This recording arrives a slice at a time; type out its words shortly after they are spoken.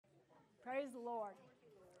Praise the Lord.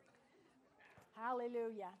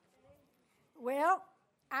 Hallelujah. Well,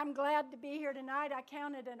 I'm glad to be here tonight. I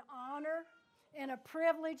count it an honor and a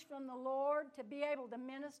privilege from the Lord to be able to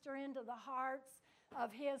minister into the hearts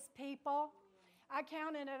of His people. I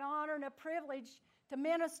count it an honor and a privilege to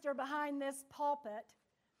minister behind this pulpit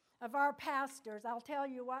of our pastors. I'll tell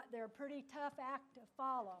you what, they're a pretty tough act to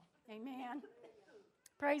follow. Amen.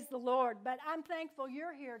 Praise the Lord. But I'm thankful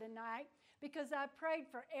you're here tonight because I prayed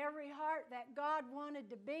for every heart that God wanted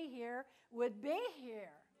to be here would be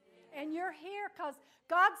here. And you're here because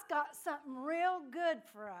God's got something real good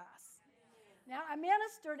for us. Now, I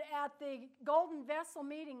ministered at the Golden Vessel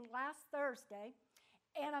meeting last Thursday,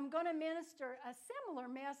 and I'm going to minister a similar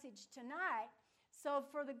message tonight. So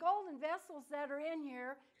for the Golden Vessels that are in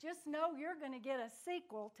here, just know you're going to get a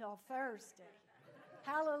sequel till Thursday.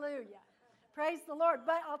 Hallelujah. Praise the Lord.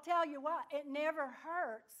 But I'll tell you what, it never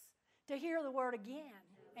hurts to hear the word again.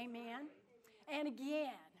 Amen. And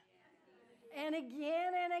again. And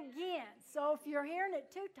again and again. So if you're hearing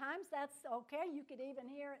it 2 times, that's okay. You could even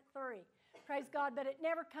hear it 3. Praise God. But it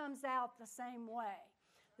never comes out the same way.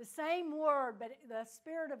 The same word, but the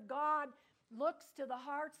Spirit of God looks to the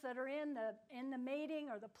hearts that are in the meeting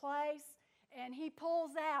or the place, and He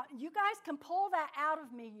pulls out. You guys can pull that out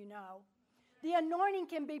of me, you know. The anointing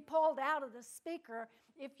can be pulled out of the speaker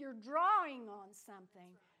if you're drawing on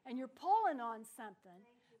something and you're pulling on something.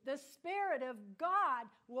 The Spirit of God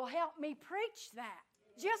will help me preach that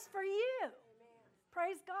just for you.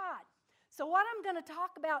 Praise God. So what I'm going to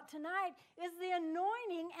talk about tonight is the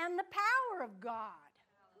anointing and the power of God.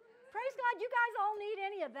 Praise God. You guys all need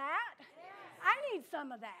any of that? I need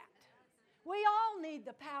some of that. We all need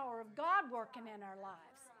the power of God working in our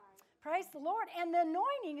lives. Praise the Lord. And the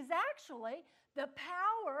anointing is actually the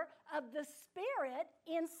power of the Spirit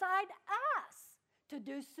inside us to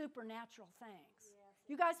do supernatural things.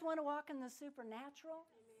 You guys want to walk in the supernatural?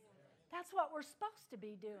 That's what we're supposed to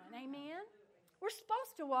be doing. Amen? We're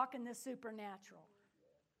supposed to walk in the supernatural.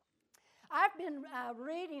 I've been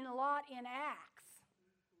reading a lot in Acts.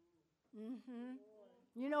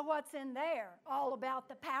 You know what's in there? All about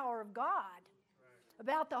the power of God,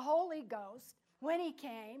 about the Holy Ghost, when He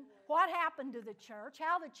came, what happened to the church,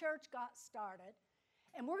 how the church got started.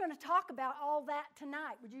 And we're going to talk about all that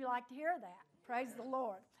tonight. Would you like to hear that? Praise the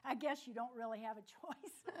Lord. I guess you don't really have a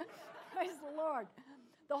choice. Praise the Lord.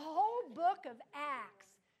 The whole book of Acts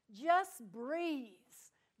just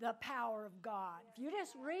breathes the power of God. If you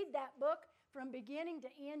just read that book from beginning to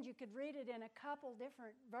end, you could read it in a couple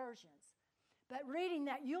different versions. But reading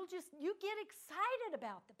that, you get excited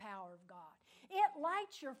about the power of God. It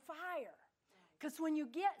lights your fire. Because when you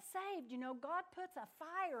get saved, you know, God puts a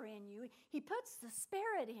fire in you. He puts the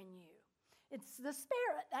Spirit in you. It's the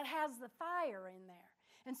Spirit that has the fire in there.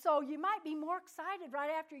 And so you might be more excited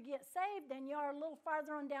right after you get saved than you are a little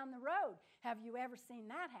farther on down the road. Have you ever seen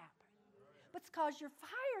that happen? But it's because your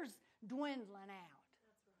fire's dwindling out.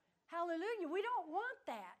 Hallelujah. We don't want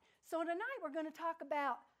that. So tonight we're going to talk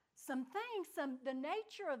about some things, the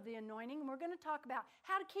nature of the anointing, and we're going to talk about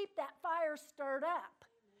how to keep that fire stirred up.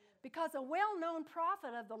 Because a well-known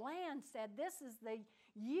prophet of the land said this is the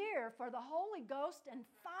year for the Holy Ghost and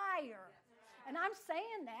fire. And I'm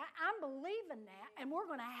saying that, I'm believing that, and we're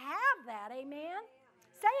going to have that, amen?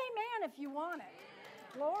 Say amen if you want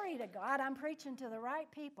it. Glory to God, I'm preaching to the right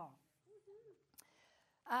people.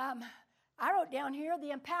 I wrote down here,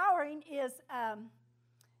 the empowering is,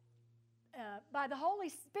 by the Holy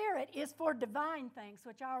Spirit is for divine things,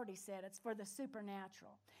 which I already said, it's for the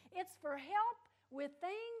supernatural. It's for help with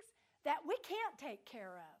things that we can't take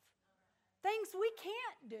care of, things we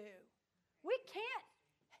can't do. We can't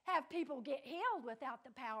have people get healed without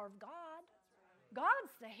the power of God.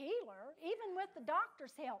 God's the healer. Even with the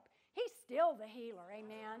doctor's help, He's still the healer,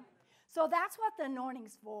 amen? So that's what the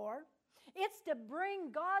anointing's for. It's to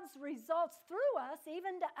bring God's results through us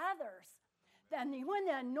even to others. Then when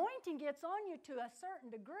the anointing gets on you to a certain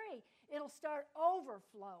degree, it'll start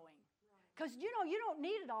overflowing. Because, you know, you don't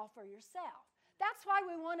need it all for yourself. That's why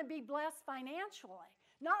we want to be blessed financially.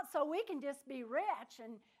 Not so we can just be rich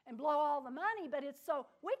and blow all the money, but it's so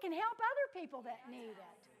we can help other people that need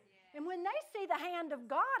it. And when they see the hand of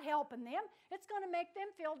God helping them, it's going to make them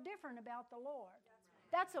feel different about the Lord.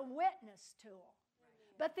 That's a witness tool.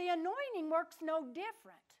 But the anointing works no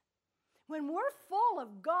different. When we're full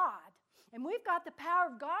of God and we've got the power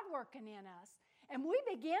of God working in us and we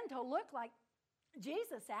begin to look like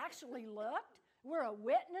Jesus actually looked, we're a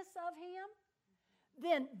witness of Him,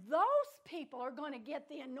 then those people are going to get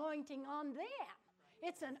the anointing on them.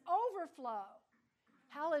 It's an overflow.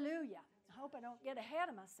 Hallelujah. I hope I don't get ahead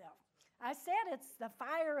of myself. I said it's the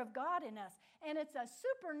fire of God in us. And it's a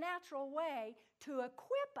supernatural way to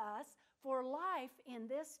equip us for life in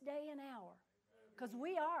this day and hour. Because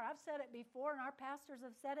we are. I've said it before, and our pastors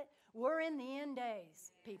have said it. We're in the end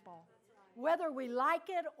days, people. Whether we like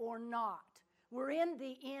it or not, we're in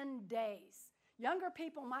the end days. Younger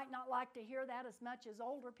people might not like to hear that as much as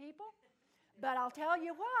older people. But I'll tell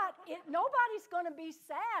you what, nobody's going to be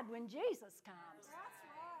sad when Jesus comes.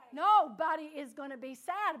 Nobody is going to be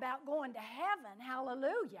sad about going to heaven.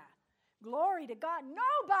 Hallelujah. Glory to God.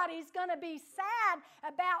 Nobody's going to be sad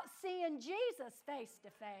about seeing Jesus face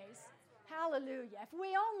to face. Hallelujah. If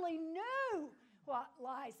we only knew what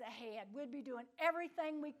lies ahead, we'd be doing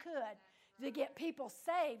everything we could to get people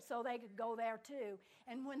saved so they could go there too.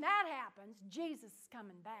 And when that happens, Jesus is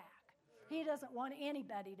coming back. He doesn't want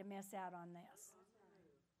anybody to miss out on this.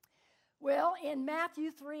 Well, in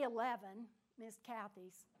Matthew 3:11, Miss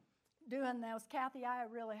Kathy's doing those. Kathy, I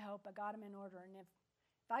really hope I got them in order. And if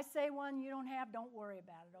I say one you don't have, don't worry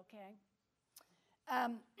about it, okay?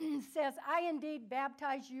 Says, I indeed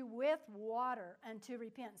baptize you with water unto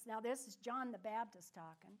repentance. Now, this is John the Baptist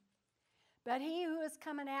talking. But he who is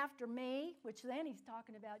coming after me, which then he's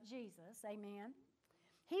talking about Jesus, amen,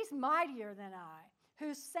 he's mightier than I,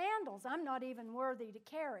 whose sandals I'm not even worthy to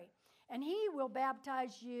carry. And he will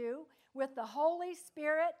baptize you with the Holy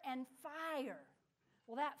Spirit and fire.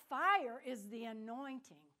 Well, that fire is the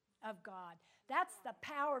anointing of God. That's the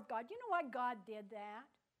power of God. You know why God did that?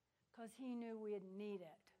 Because he knew we'd need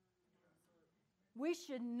it. We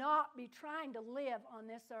should not be trying to live on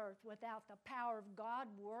this earth without the power of God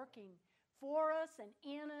working for us and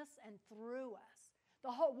in us and through us.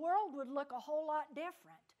 The whole world would look a whole lot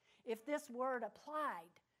different if this word applied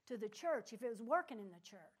to the church, if it was working in the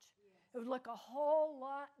church. It would look a whole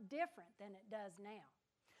lot different than it does now.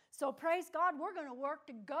 So praise God, we're going to work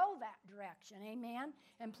to go that direction, amen,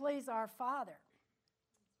 and please our Father.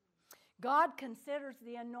 God considers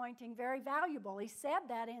the anointing very valuable. He said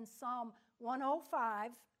that in Psalm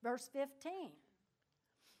 105, verse 15.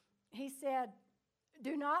 He said,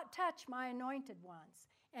 do not touch my anointed ones,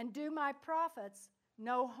 and do my prophets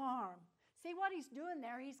no harm. See what he's doing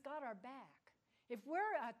there? He's got our back. If we're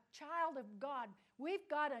a child of God, we've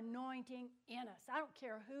got anointing in us. I don't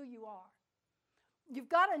care who you are. You've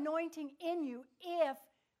got anointing in you if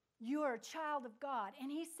you are a child of God.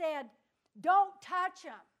 And he said, don't touch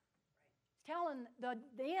them. Telling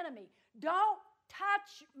the enemy, don't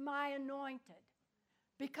touch my anointed,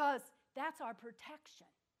 because that's our protection.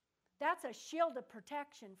 That's a shield of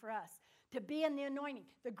protection for us, to be in the anointing.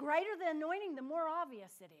 The greater the anointing, the more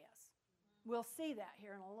obvious it is. We'll see that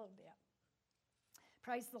here in a little bit.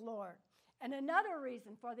 Praise the Lord. And another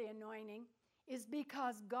reason for the anointing is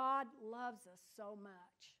because God loves us so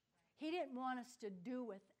much. He didn't want us to do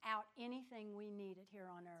without anything we needed here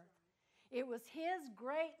on earth. It was his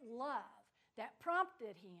great love that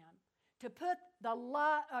prompted him to put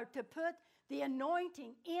the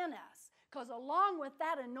anointing in us. Because along with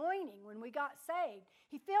that anointing, when we got saved,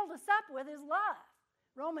 he filled us up with his love.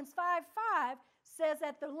 Romans 5:5 says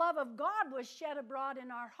that the love of God was shed abroad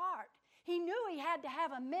in our heart. He knew he had to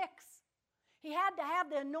have a mix. He had to have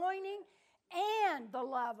the anointing and the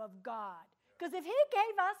love of God. Because if he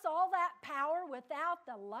gave us all that power without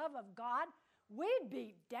the love of God, we'd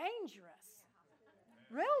be dangerous.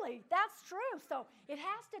 Really, that's true. So it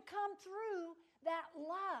has to come through that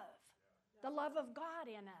love, the love of God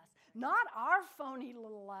in us. Not our phony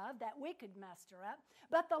little love that we could muster up,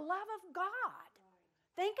 but the love of God.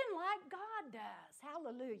 Thinking like God does.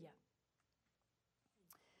 Hallelujah.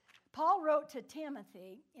 Paul wrote to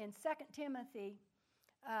Timothy in 2 Timothy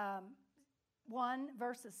 1,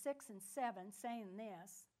 verses 6 and 7, saying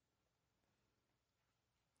this.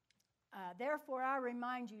 Therefore, I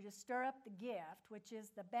remind you to stir up the gift, which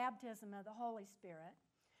is the baptism of the Holy Spirit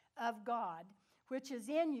of God, which is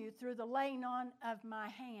in you through the laying on of my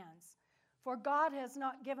hands. For God has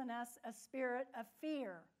not given us a spirit of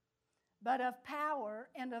fear, but of power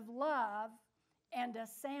and of love and a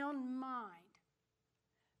sound mind.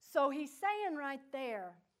 So he's saying right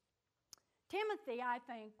there, Timothy, I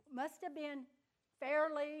think, must have been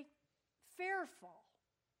fairly fearful.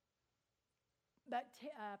 But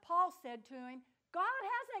Paul said to him, God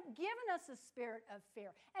hasn't given us a spirit of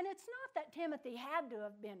fear. And it's not that Timothy had to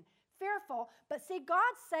have been fearful, but see,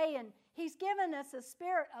 God's saying he's given us a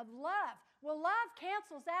spirit of love. Well, love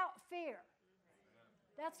cancels out fear.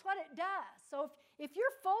 That's what it does. So if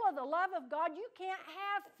you're full of the love of God, you can't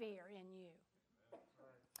have fear in you.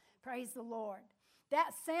 Praise the Lord.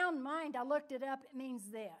 That sound mind, I looked it up, it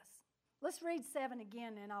means this. Let's read 7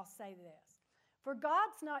 again and I'll say this. For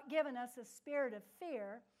God's not given us a spirit of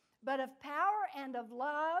fear, but of power and of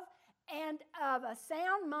love and of a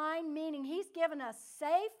sound mind, meaning He's given us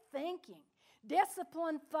safe thinking,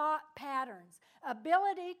 disciplined thought patterns,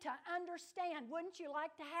 ability to understand. Wouldn't you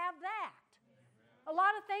like to have that? A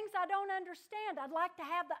lot of things I don't understand. I'd like to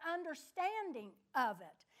have the understanding of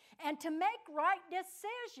it and to make right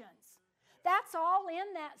decisions. That's all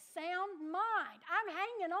in that sound mind. I'm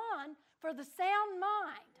hanging on for the sound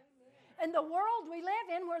mind. In the world we live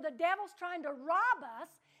in, where the devil's trying to rob us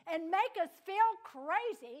and make us feel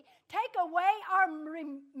crazy, take away our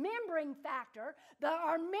remembering factor,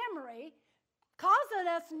 our memory, causing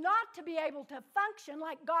us not to be able to function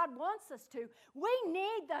like God wants us to. We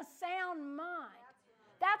need the sound mind.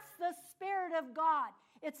 That's the Spirit of God.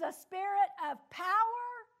 It's a spirit of power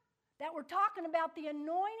that we're talking about, the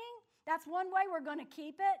anointing. That's one way we're going to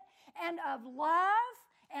keep it. And of love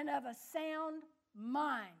and of a sound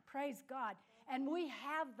mind. Praise God. And we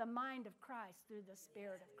have the mind of Christ through the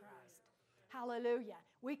Spirit of Christ. Hallelujah.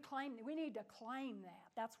 We need to claim that.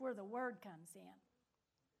 That's where the word comes in.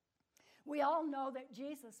 We all know that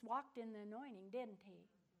Jesus walked in the anointing, didn't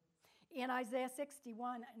He? In Isaiah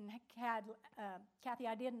 61, and Kathy,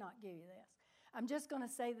 I did not give you this. I'm just going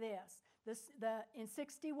to say this. In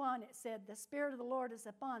 61, it said, "The Spirit of the Lord is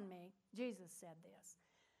upon me." Jesus said this.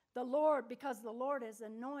 The Lord, because the Lord has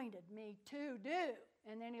anointed me to do.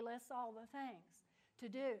 And then He lists all the things to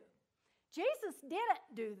do. Jesus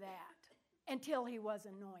didn't do that until He was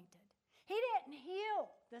anointed. He didn't heal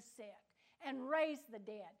the sick and raise the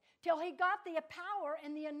dead till He got the power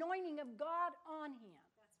and the anointing of God on Him.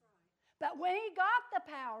 But when He got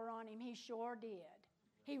the power on Him, He sure did.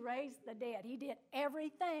 He raised the dead. He did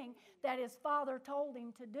everything that His Father told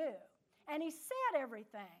Him to do. And He said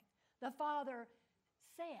everything the Father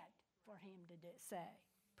said for Him to say.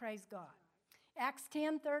 Praise God. Acts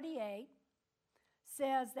 10:38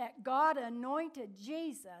 says that God anointed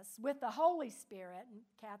Jesus with the Holy Spirit. And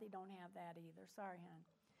Kathy don't have that either. Sorry, hon.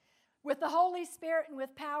 With the Holy Spirit and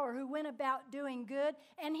with power, who went about doing good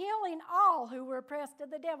and healing all who were oppressed of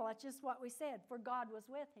the devil. That's just what we said, for God was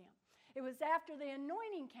with Him. It was after the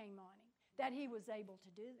anointing came on Him that He was able to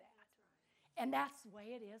do that. And that's the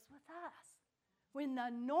way it is with us. When the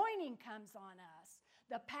anointing comes on us,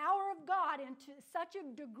 the power of God into such a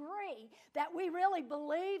degree that we really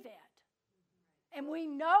believe it and we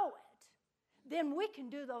know it, then we can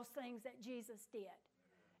do those things that Jesus did.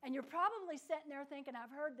 And you're probably sitting there thinking,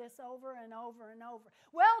 I've heard this over and over and over.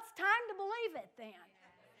 Well, it's time to believe it then.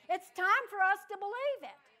 It's time for us to believe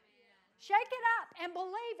it. Shake it up and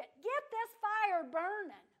believe it. Get this fire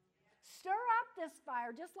burning. Stir up this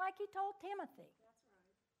fire just like He told Timothy.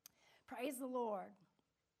 Praise the Lord.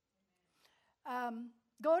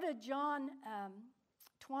 Go to John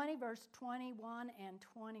 20, verse 21 and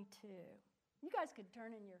 22. You guys could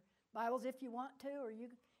turn in your Bibles if you want to, or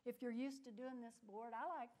if you're used to doing this board.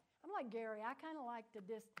 I'm like Gary. I kind of like to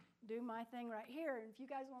just do my thing right here. And if you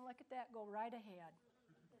guys want to look at that, go right ahead.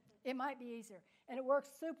 It might be easier. And it works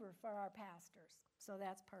super for our pastors. So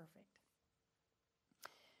that's perfect.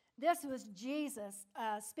 This was Jesus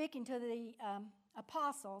speaking to the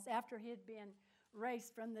apostles after He had been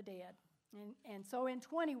raised from the dead. And so in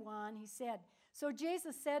 21, He said, "So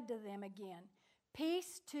Jesus said to them again,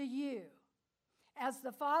 'Peace to you. As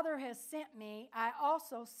the Father has sent me, I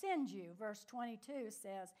also send you.'" Verse 22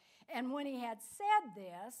 says, "And when He had said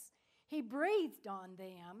this, He breathed on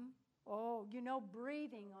them." Oh,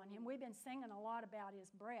 breathing on Him. We've been singing a lot about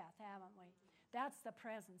His breath, haven't we? That's the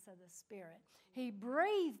presence of the Spirit. He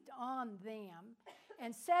breathed on them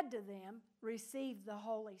and said to them, "Receive the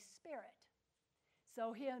Holy Spirit."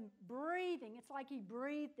 So Him breathing, it's like He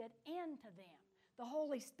breathed it into them, the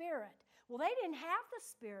Holy Spirit. Well, they didn't have the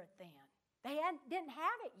Spirit then. They didn't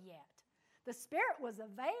have it yet. The Spirit was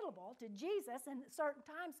available to Jesus, and at certain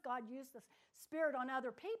times God used the Spirit on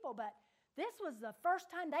other people, but this was the first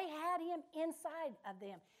time they had Him inside of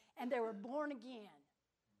them, and they were born again.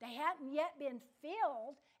 They hadn't yet been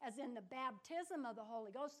filled, as in the baptism of the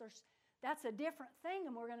Holy Ghost. That's a different thing,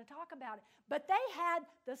 and we're going to talk about it. But they had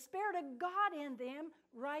the Spirit of God in them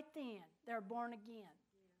right then. They're born again.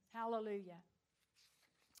 Hallelujah.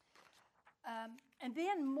 And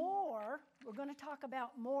then we're going to talk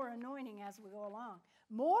about more anointing as we go along.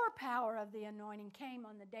 More power of the anointing came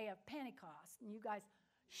on the day of Pentecost. And you guys,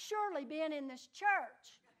 surely being in this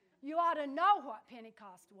church, you ought to know what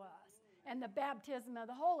Pentecost was and the baptism of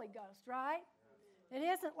the Holy Ghost, right? It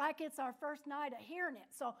isn't like it's our first night of hearing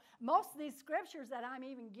it. So most of these scriptures that I'm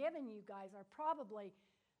even giving you guys are probably,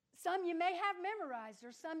 some you may have memorized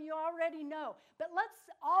or some you already know. But let's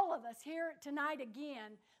all of us hear it tonight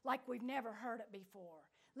again like we've never heard it before.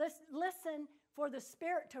 Let's listen for the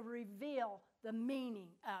Spirit to reveal the meaning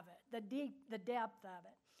of it, the depth of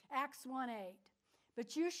it. Acts 1:8.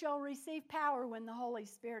 But you shall receive power when the Holy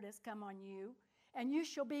Spirit has come on you, and you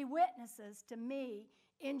shall be witnesses to me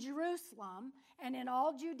in Jerusalem and in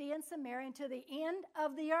all Judea and Samaria and to the end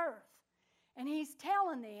of the earth. And he's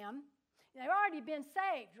telling them, they've already been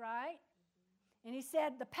saved, right? And he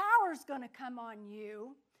said, the power's going to come on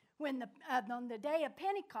you when on the day of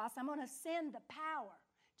Pentecost. I'm going to send the power,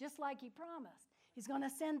 just like he promised. He's going to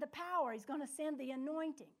send the power. He's going to send the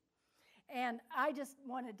anointing. And I just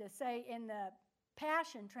wanted to say in the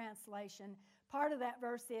Passion Translation, part of that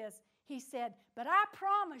verse is, he said, but I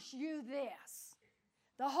promise you this.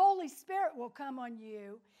 The Holy Spirit will come on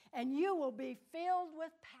you, and you will be filled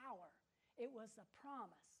with power. It was a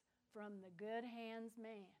promise from the good hands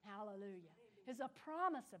man. Hallelujah. It's a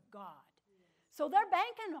promise of God. So they're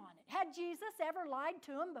banking on it. Had Jesus ever lied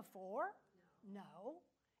to them before? No.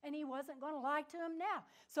 And he wasn't going to lie to them now.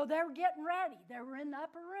 So they were getting ready. They were in the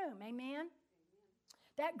upper room. Amen?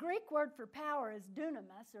 That Greek word for power is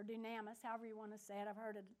dunamis or dunamis, however you want to say it. I've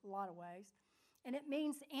heard it a lot of ways. And it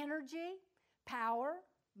means energy, power,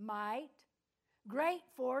 might, great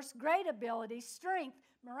force, great ability, strength,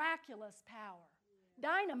 miraculous power,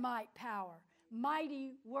 dynamite power,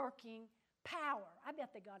 mighty working power. I bet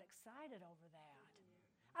they got excited over that.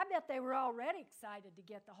 I bet they were already excited to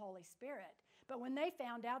get the Holy Spirit. But when they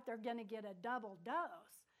found out they're going to get a double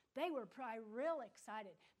dose, they were probably real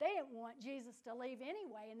excited. They didn't want Jesus to leave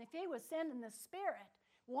anyway. And if he was sending the Spirit,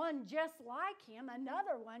 one just like him,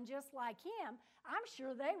 another one just like him, I'm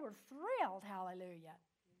sure they were thrilled. Hallelujah.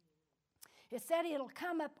 It said it'll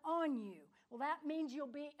come up on you. Well, that means you'll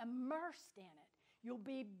be immersed in it. You'll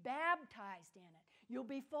be baptized in it. You'll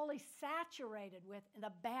be fully saturated with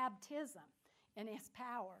the baptism in his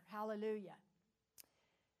power. Hallelujah.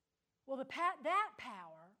 Well, that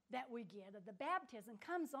power that we get of the baptism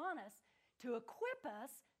comes on us to equip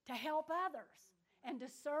us to help others and to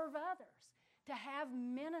serve others, to have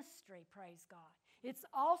ministry, praise God. It's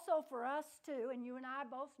also for us too, and you and I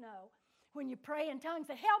both know, when you pray in tongues,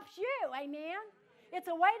 it helps you, amen? It's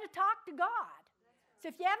a way to talk to God. So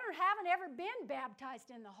if you haven't ever been baptized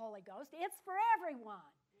in the Holy Ghost, it's for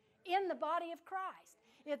everyone in the body of Christ.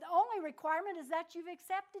 The only requirement is that you've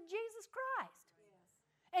accepted Jesus Christ.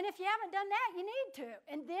 And if you haven't done that, you need to.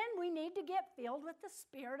 And then we need to get filled with the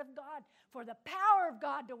Spirit of God for the power of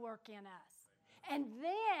God to work in us. And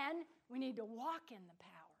then we need to walk in the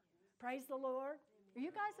power. Praise the Lord. Are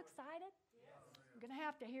you guys excited? I'm going to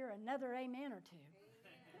have to hear another amen or two.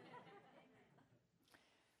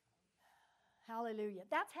 Hallelujah.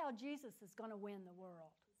 That's how Jesus is going to win the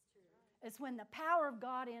world. It's when the power of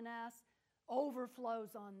God in us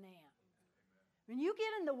overflows on them. When you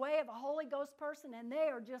get in the way of a Holy Ghost person and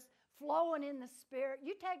they are just flowing in the Spirit,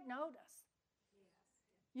 you take notice.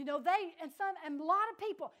 You know, and a lot of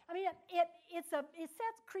people, I mean, it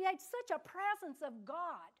creates such a presence of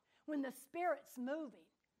God when the Spirit's moving.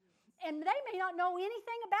 And they may not know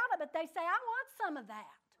anything about it, but they say, I want some of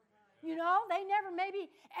that. You know, they never maybe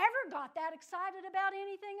ever got that excited about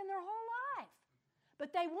anything in their whole life. But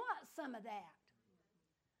they want some of that.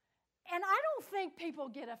 And I don't think people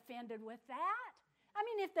get offended with that. I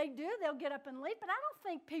mean, if they do, they'll get up and leave. But I don't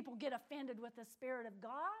think people get offended with the Spirit of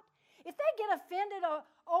God. If they get offended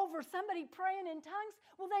over somebody praying in tongues,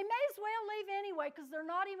 well, they may as well leave anyway because they're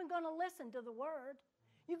not even going to listen to the Word.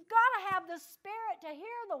 You've got to have the Spirit to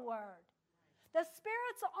hear the Word. The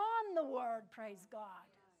Spirit's on the Word, praise God.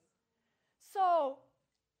 So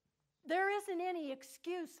there isn't any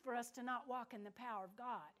excuse for us to not walk in the power of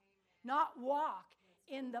God, not walk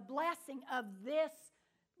in the blessing of this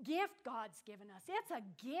gift God's given us. It's a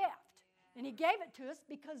gift, and he gave it to us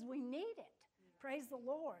because we need it. Praise the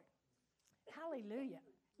Lord. Hallelujah.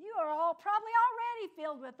 You are all probably already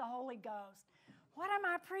filled with the Holy Ghost. What am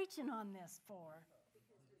I preaching on this for?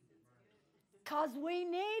 Because we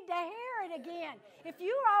need to hear it again. If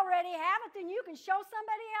you already have it, then you can show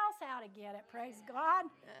somebody else how to get it. Praise God.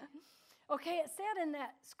 Okay, it said in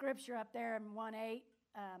that scripture up there in 1:8,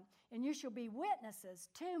 and you shall be witnesses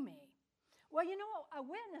to me. Well, you know, a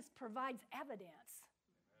witness provides evidence.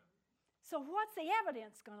 So what's the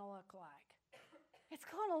evidence going to look like? It's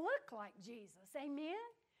going to look like Jesus. Amen?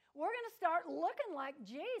 We're going to start looking like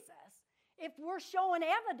Jesus if we're showing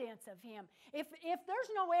evidence of him. If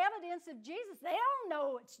there's no evidence of Jesus, they don't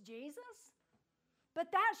know it's Jesus.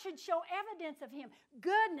 But that should show evidence of him.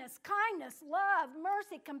 Goodness, kindness, love,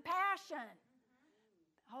 mercy, compassion.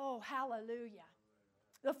 Oh, hallelujah.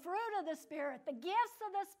 The fruit of the Spirit, the gifts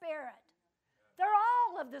of the Spirit. They're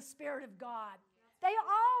all of the Spirit of God. They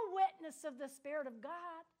all witness of the Spirit of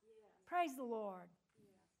God. Praise the Lord.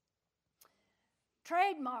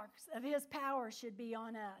 Trademarks of his power should be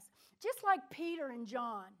on us. Just like Peter and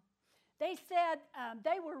John They said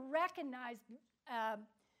they were recognized.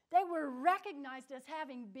 They were recognized as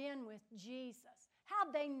having been with Jesus.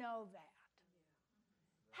 How'd they know that?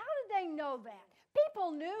 How did they know that?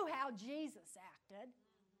 People knew how Jesus acted.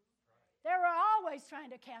 They were always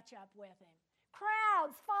trying to catch up with him.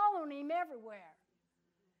 Crowds following him everywhere.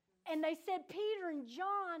 And they said Peter and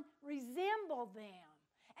John resembled them.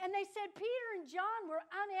 And they said Peter and John were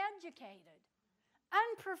uneducated,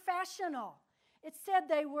 unprofessional. It said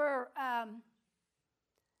they were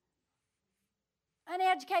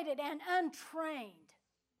uneducated and untrained.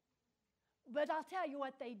 But I'll tell you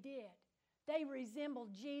what they did. They resembled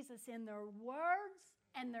Jesus in their words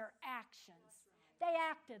and their actions. They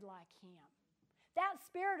acted like him. That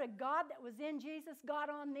Spirit of God that was in Jesus got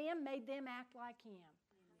on them, made them act like him.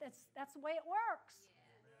 That's the way it works.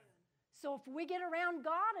 So if we get around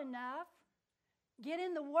God enough, get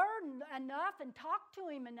in the Word enough and talk to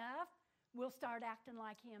him enough, we'll start acting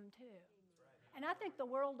like him too. And I think the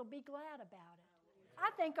world will be glad about it. I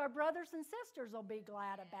think our brothers and sisters will be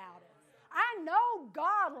glad about it. I know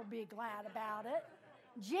God will be glad about it.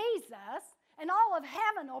 Jesus and all of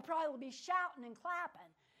heaven will probably be shouting and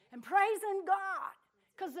clapping and praising God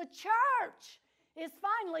because the church is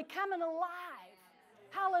finally coming alive.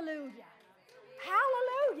 Hallelujah.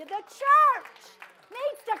 Hallelujah. The church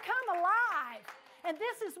needs to come alive. And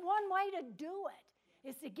this is one way to do it,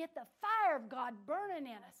 is to get the fire of God burning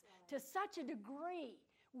in us to such a degree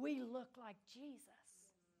we look like Jesus.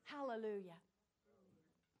 Hallelujah.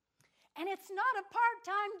 And it's not a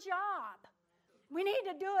part-time job. We need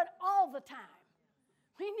to do it all the time.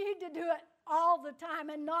 We need to do it all the time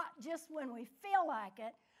and not just when we feel like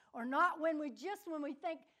it or not when we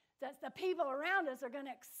think that the people around us are going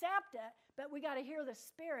to accept it, but we got to hear the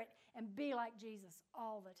Spirit and be like Jesus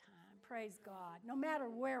all the time. Praise God. No matter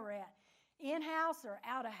where we're at, in-house or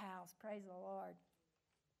out-of-house, praise the Lord.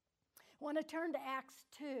 I want to turn to Acts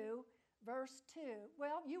 2. Verse 2.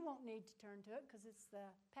 Well, you won't need to turn to it because it's the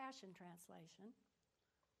Passion Translation.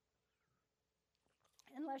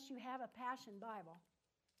 Unless you have a Passion Bible.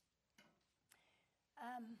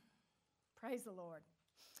 Praise the Lord.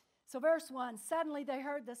 So verse 1. Suddenly they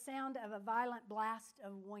heard the sound of a violent blast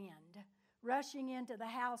of wind rushing into the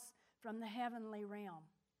house from the heavenly realm.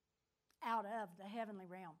 Out of the heavenly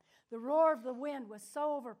realm. The roar of the wind was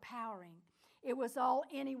so overpowering, it was all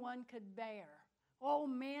anyone could bear. Oh,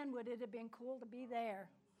 man, would it have been cool to be there.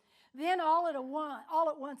 Then all at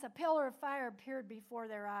once, a pillar of fire appeared before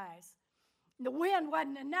their eyes. The wind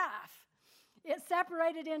wasn't enough. It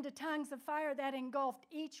separated into tongues of fire that engulfed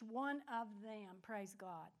each one of them, praise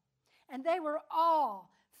God. And they were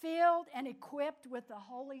all filled and equipped with the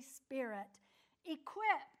Holy Spirit.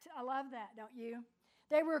 Equipped, I love that, don't you?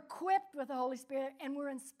 They were equipped with the Holy Spirit and were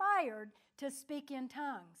inspired to speak in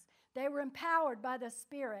tongues. They were empowered by the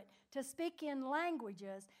Spirit to speak in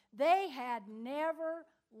languages they had never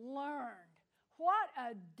learned. What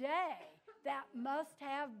a day that must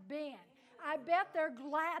have been. I bet they're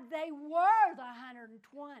glad they were the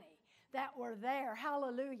 120 that were there.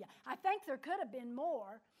 Hallelujah. I think there could have been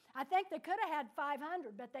more. I think they could have had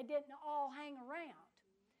 500, but they didn't all hang around.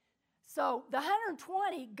 So the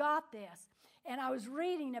 120 got this. And I was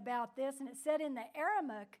reading about this, and it said in the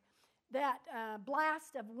Aramaic, that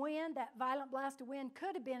blast of wind, that violent blast of wind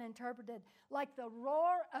could have been interpreted like the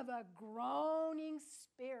roar of a groaning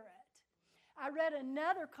spirit. I read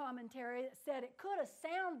another commentary that said it could have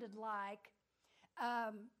sounded like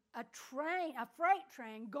a freight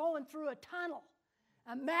train going through a tunnel.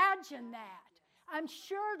 Imagine that. I'm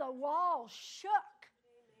sure the walls shook.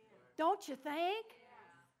 Don't you think?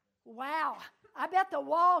 Wow. I bet the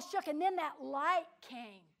walls shook, and then that light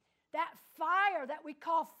came. That fire that we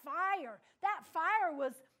call fire, that fire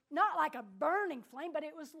was not like a burning flame, but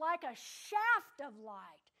it was like a shaft of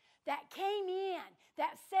light that came in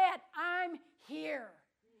that said, I'm here.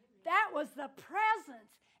 That was the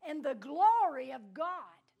presence and the glory of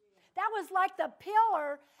God. That was like the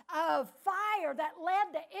pillar of fire that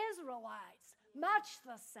led the Israelites, much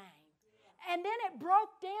the same. And then it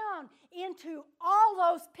broke down into all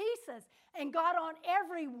those pieces and got on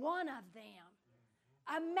every one of them.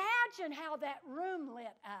 Imagine how that room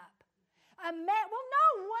lit up. Well, no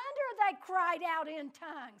wonder they cried out in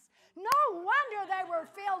tongues. No wonder they were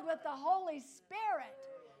filled with the Holy Spirit.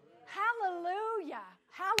 Hallelujah.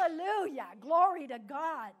 Hallelujah. Glory to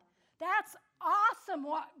God. That's awesome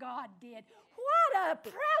what God did. What a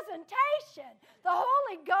presentation the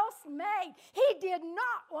Holy Ghost made. He did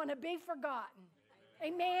not want to be forgotten.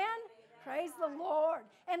 Amen? Praise the Lord.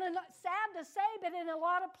 And sad to say, but in a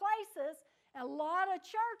lot of places, a lot of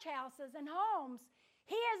church houses and homes,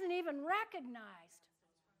 he isn't even recognized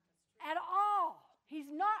at all. He's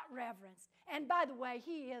not reverenced. And by the way,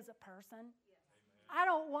 he is a person. I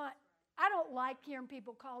don't like hearing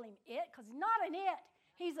people call him it, because he's not an it.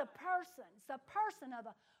 He's a person. It's a person of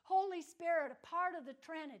the Holy Spirit, a part of the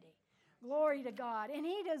Trinity. Glory to God. And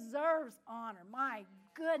he deserves honor. My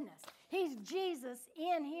goodness. He's Jesus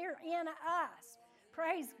in here, in us.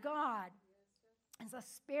 Praise God. It's the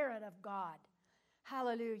Spirit of God.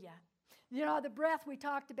 Hallelujah. You know, the breath we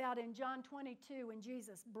talked about in John 22 when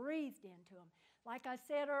Jesus breathed into them. Like I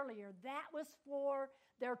said earlier, that was for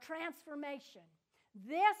their transformation.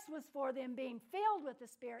 This was for them being filled with the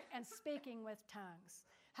Spirit and speaking with tongues.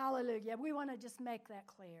 Hallelujah. We want to just make that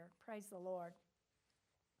clear. Praise the Lord.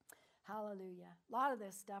 Hallelujah. A lot of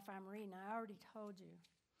this stuff I'm reading, I already told you.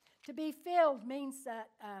 To be filled means that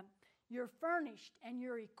you're furnished and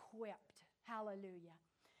you're equipped. Hallelujah.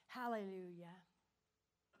 Hallelujah.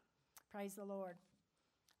 Praise the Lord.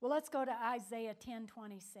 Well, let's go to Isaiah 10:27.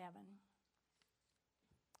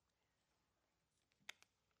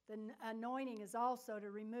 The anointing is also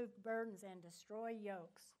to remove burdens and destroy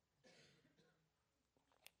yokes.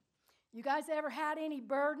 You guys ever had any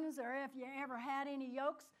burdens, or have you ever had any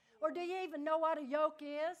yokes? Or do you even know what a yoke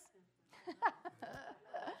is?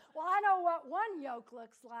 Well, I know what one yoke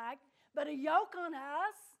looks like, but a yoke on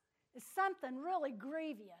us is something really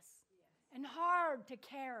grievous and hard to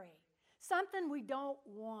carry, something we don't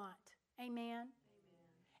want. Amen?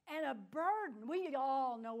 And a burden, we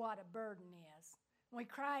all know what a burden is. We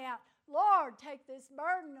cry out, Lord, take this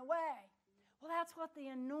burden away. Well, that's what the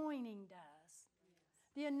anointing does.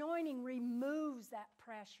 The anointing removes that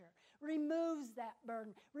pressure, removes that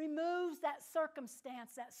burden, removes that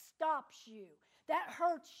circumstance that stops you, that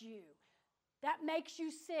hurts you, that makes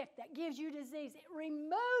you sick, that gives you disease. It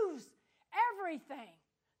removes everything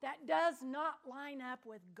that does not line up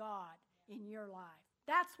with God in your life.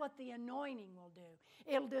 That's what the anointing will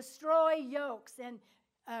do. It'll destroy yokes and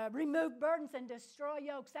remove burdens and destroy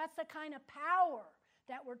yokes. That's the kind of power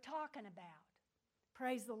that we're talking about.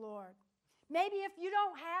 Praise the Lord. Maybe if you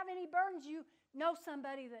don't have any burdens, you know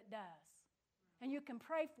somebody that does. And you can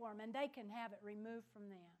pray for them and they can have it removed from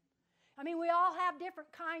them. I mean, we all have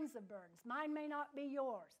different kinds of burdens. Mine may not be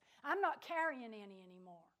yours. I'm not carrying any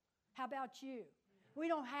anymore. How about you? We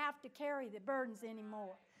don't have to carry the burdens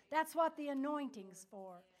anymore. That's what the anointing's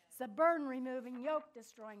for. It's the burden removing, yoke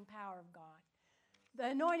destroying power of God. The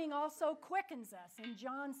anointing also quickens us in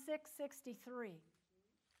John 6:63.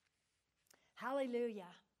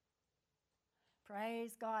 Hallelujah.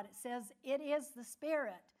 Praise God. It says, it is the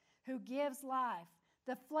Spirit who gives life.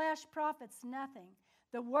 The flesh profits nothing.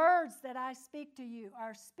 The words that I speak to you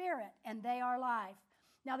are spirit and they are life.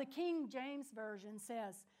 Now the King James Version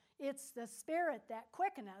says, it's the Spirit that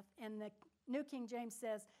quickeneth, and the New King James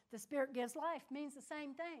says, the Spirit gives life. Means the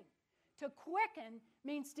same thing. To quicken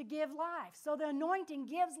means to give life. So the anointing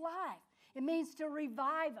gives life. It means to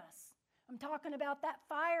revive us. I'm talking about that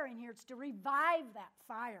fire in here. It's to revive that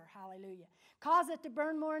fire. Hallelujah. Cause it to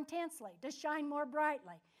burn more intensely, to shine more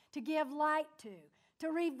brightly, to give light to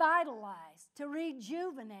revitalize, to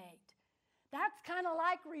rejuvenate. That's kind of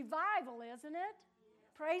like revival, isn't it?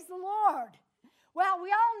 Praise the Lord. Well, we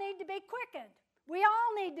all need to be quickened. We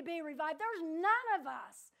all need to be revived. There's none of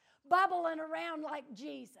us bubbling around like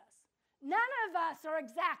Jesus. None of us are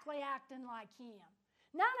exactly acting like him.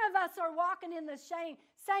 None of us are walking in the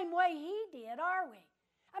same way he did, are we?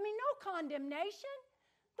 I mean, no condemnation.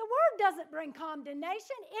 The Word doesn't bring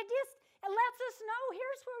condemnation. It lets us know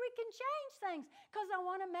here's where we can change things. Because I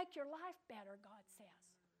want to make your life better, God says.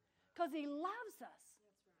 Because he loves us.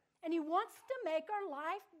 And he wants to make our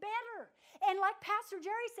life better. And like Pastor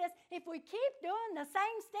Jerry says, if we keep doing the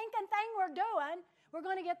same stinking thing we're doing, we're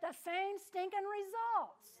going to get the same stinking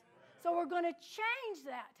results. So we're going to change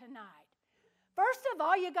that tonight. First of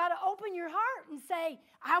all, you got to open your heart and say,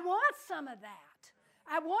 I want some of that.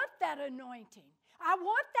 I want that anointing. I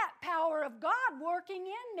want that power of God working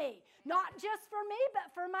in me. Not just for me,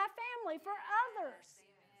 but for my family, for others.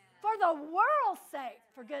 For the world's sake,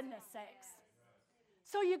 for goodness sakes.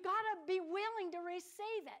 So you got to be willing to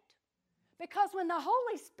receive it. Because when the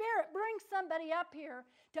Holy Spirit brings somebody up here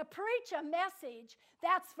to preach a message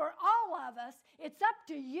that's for all of us, it's up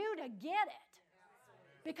to you to get it.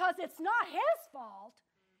 Because it's not his fault.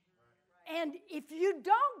 And if you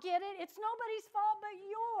don't get it, it's nobody's fault but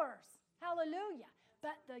yours. Hallelujah.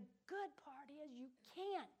 But the good part is you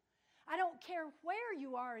can. I don't care where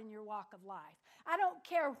you are in your walk of life. I don't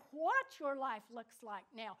care what your life looks like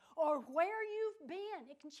now or where you've been.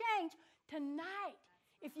 It can change tonight.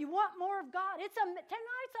 If you want more of God,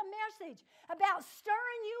 tonight's a message about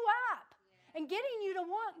stirring you up and getting you to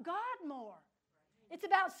want God more. It's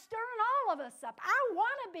about stirring all of us up. I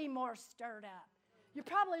want to be more stirred up. You're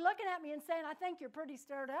probably looking at me and saying, I think you're pretty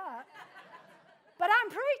stirred up. But I'm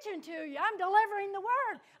preaching to you. I'm delivering the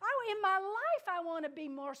word. In my life, I want to be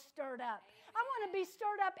more stirred up. I want to be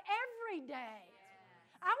stirred up every day.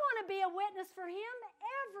 I want to be a witness for Him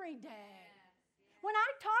every day. When I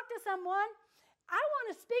talk to someone, I want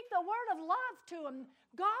to speak the word of love to them,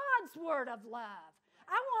 God's word of love.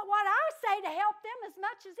 I want what I say to help them as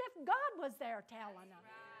much as if God was there telling them.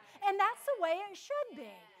 And that's the way it should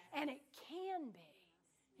be. And it can be.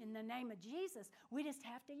 In the name of Jesus, we just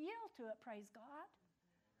have to yield to it, praise God.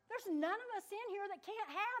 There's none of us in here that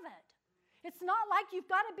can't have it. It's not like you've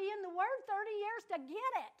got to be in the Word 30 years to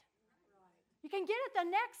get it. You can get it the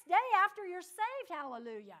next day after you're saved,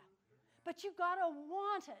 hallelujah. But you've got to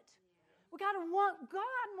want it. We've got to want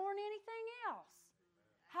God more than anything else.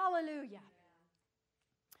 Hallelujah.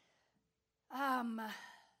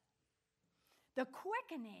 The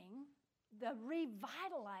quickening, the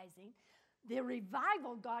revitalizing, the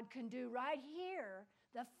revival God can do right here,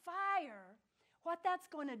 the fire, what that's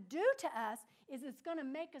going to do to us is it's going to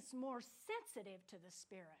make us more sensitive to the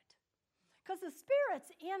Spirit. Because the Spirit's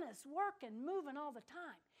in us, working, moving all the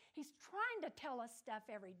time. He's trying to tell us stuff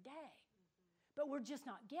every day, but we're just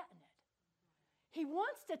not getting it. He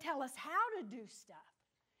wants to tell us how to do stuff.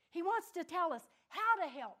 He wants to tell us how to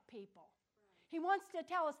help people. He wants to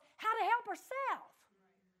tell us how to help ourselves.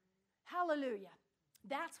 Hallelujah.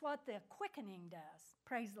 That's what the quickening does.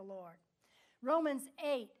 Praise the Lord. Romans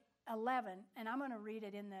 8:11, and I'm going to read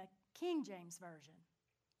it in the King James Version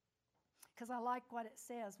because I like what it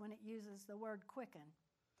says when it uses the word quicken.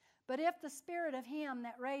 But if the Spirit of Him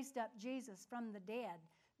that raised up Jesus from the dead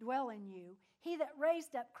dwell in you, He that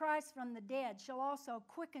raised up Christ from the dead shall also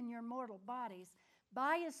quicken your mortal bodies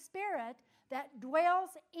by His Spirit that dwells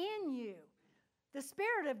in you. The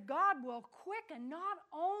Spirit of God will quicken not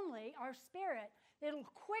only our spirit, it'll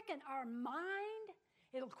quicken our mind,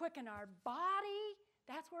 it'll quicken our body.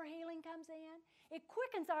 That's where healing comes in. It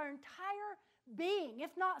quickens our entire being.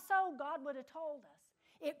 If not so, God would have told us.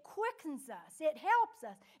 It quickens us. It helps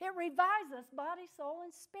us. It revives us, body, soul,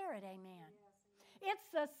 and spirit. Amen. Yes. It's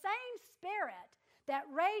the same Spirit that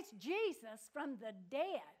raised Jesus from the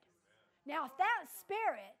dead. Now, if that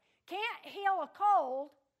Spirit can't heal a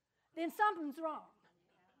cold, then something's wrong.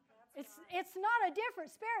 It's not a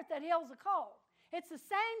different Spirit that heals a cold. It's the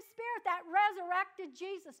same Spirit that resurrected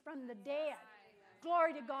Jesus from the dead.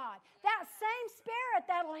 Glory to God. That same Spirit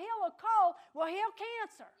that'll heal a cold will heal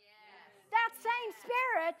cancer. That same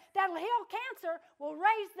Spirit that'll heal cancer will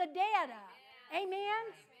raise the dead up. Amen?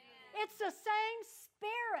 It's the same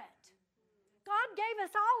Spirit. God gave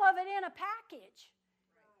us all of it in a package.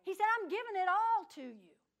 He said, I'm giving it all to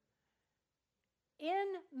you.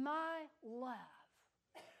 In my love.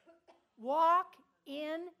 Walk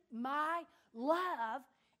in my love,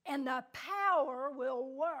 and the power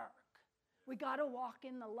will work. We got to walk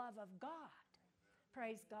in the love of God.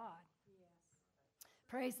 Praise God. Yes.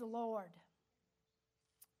 Praise the Lord.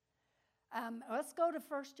 Let's go to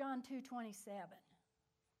 1 John 2:27.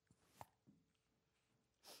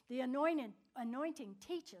 The anointing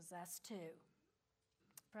teaches us to.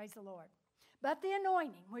 Praise the Lord. But the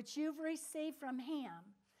anointing which you've received from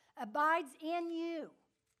Him abides in you.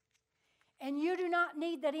 And you do not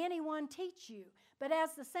need that anyone teach you, but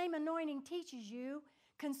as the same anointing teaches you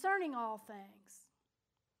concerning all things.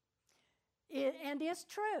 And is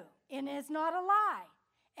true, and is not a lie.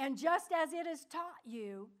 And just as it is taught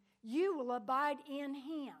you, you will abide in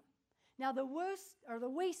Him. Now the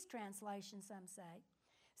Weiss translation, some say,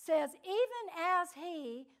 says, even as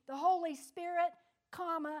He, the Holy Spirit,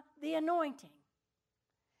 the anointing,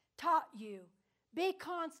 taught you, be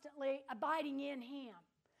constantly abiding in Him.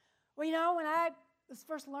 Well, you know, when I was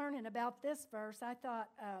first learning about this verse, I thought,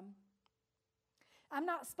 I'm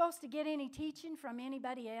not supposed to get any teaching from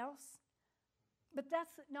anybody else. But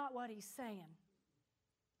that's not what he's saying.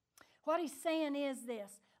 What he's saying is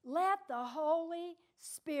this: let the Holy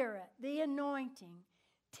Spirit, the anointing,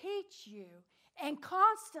 teach you and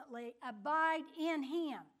constantly abide in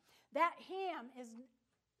Him. That Him is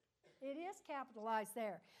capitalized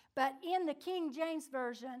there. But in the King James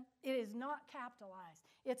Version, it is not capitalized.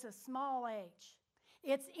 It's a small h.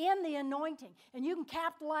 It's in the anointing. And you can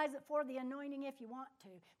capitalize it for the anointing if you want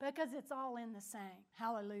to, because it's all in the same.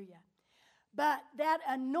 Hallelujah. But that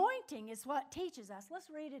anointing is what teaches us. Let's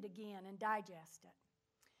read it again and digest it.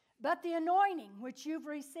 But the anointing which you've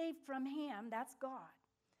received from Him, that's God,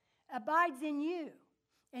 abides in you.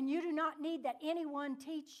 And you do not need that anyone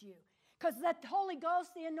teach you. Because the Holy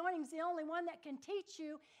Ghost, the anointing, is the only one that can teach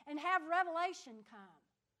you and have revelation come.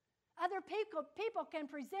 Other people can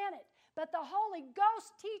present it, but the Holy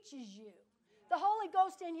Ghost teaches you. The Holy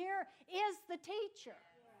Ghost in here is the teacher.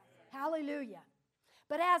 Hallelujah.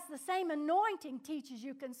 But as the same anointing teaches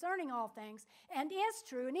you concerning all things, and is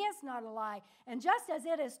true and is not a lie, and just as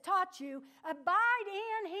it has taught you, abide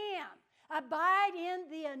in Him. Abide in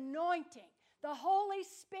the anointing, the Holy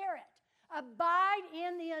Spirit. Abide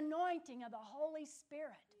in the anointing of the Holy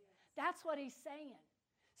Spirit. That's what He's saying.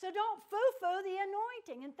 So don't foo-foo the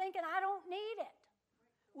anointing and thinking, I don't need it.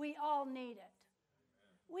 We all need it.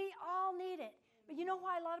 We all need it. But you know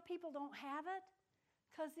why a lot of people don't have it?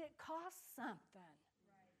 Because it costs something.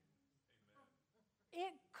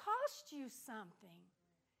 It costs you something.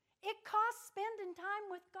 It costs spending time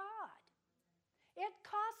with God. It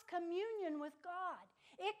costs communion with God.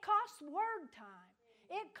 It costs word time.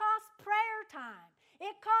 It costs prayer time.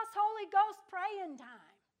 It costs Holy Ghost praying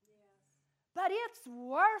time. But it's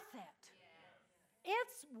worth it.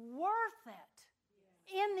 It's worth it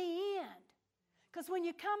in the end. Because when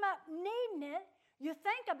you come up needing it, you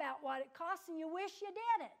think about what it costs and you wish you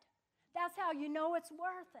did it. That's how you know it's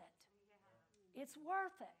worth it. It's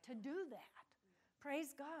worth it to do that.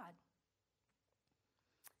 Praise God.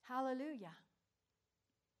 Hallelujah.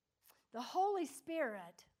 The Holy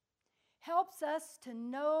Spirit helps us to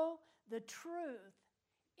know the truth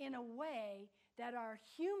in a way that our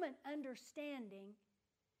human understanding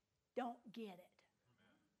don't get it.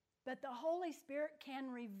 But the Holy Spirit can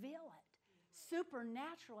reveal it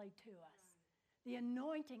supernaturally to us. The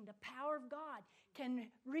anointing, the power of God can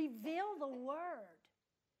reveal the Word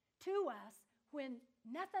to us when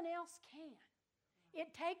nothing else can.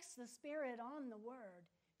 It takes the Spirit on the Word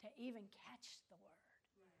to even catch the Word.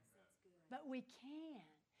 But we can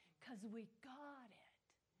because we got it.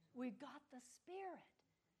 We got the Spirit.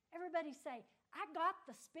 Everybody say, I got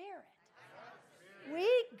the Spirit. We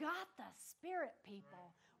got the Spirit,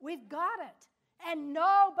 people. We've got it. And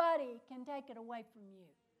nobody can take it away from you.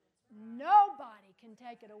 Nobody can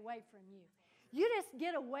take it away from you. You just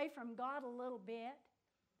get away from God a little bit,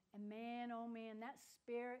 and man, oh man, that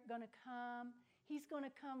Spirit going to come. He's going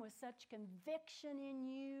to come with such conviction in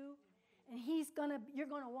you, and you're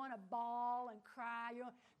going to want to bawl and cry.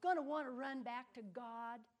 You're going to want to run back to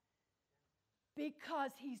God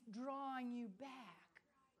because He's drawing you back.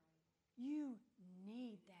 You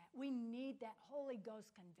need that. We need that Holy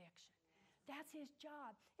Ghost conviction. That's His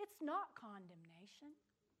job. It's not condemnation.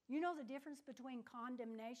 You know the difference between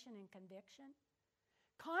condemnation and conviction?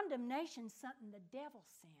 Condemnation's something the devil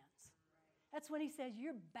sends. That's when he says,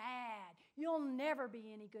 you're bad. You'll never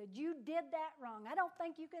be any good. You did that wrong. I don't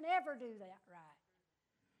think you can ever do that right.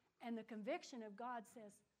 And the conviction of God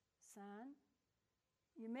says, son,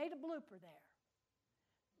 you made a blooper there,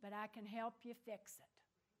 but I can help you fix it.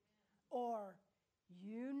 Or,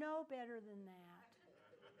 you know better than that.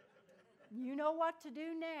 You know what to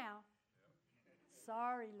do now.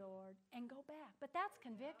 Sorry, Lord, and go back. But that's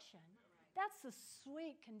conviction. That's the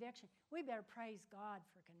sweet conviction. We better praise God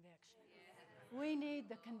for conviction. We need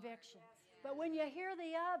the conviction. But when you hear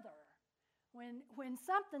the other, when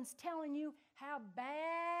something's telling you how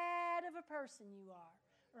bad of a person you are,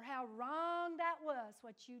 or how wrong that was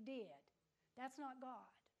what you did, that's not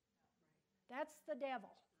God. That's the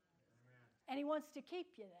devil. And he wants to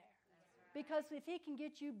keep you there. Because if he can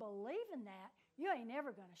get you believing that, you ain't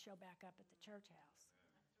never going to show back up at the church house.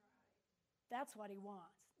 That's what he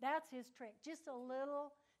wants. That's his trick. Just a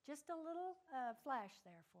little flash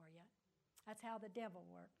there for you. That's how the devil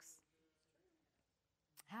works.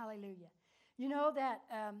 Hallelujah. You know that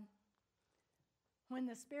when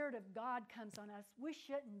the Spirit of God comes on us, we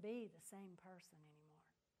shouldn't be the same person anymore.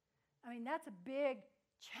 I mean, that's a big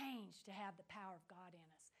change to have the power of God in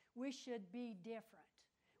us. We should be different.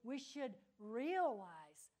 We should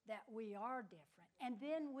realize that we are different, and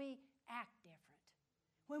then we act different.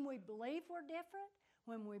 When we believe we're different,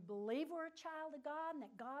 when we believe we're a child of God and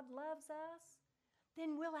that God loves us,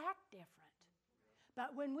 then we'll act different.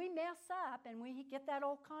 But when we mess up and we get that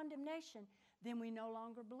old condemnation, then we no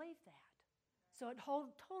longer believe that. So it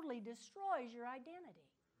totally destroys your identity.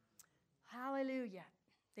 Hallelujah.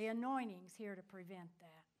 The anointing's here to prevent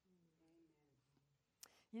that.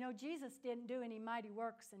 You know, Jesus didn't do any mighty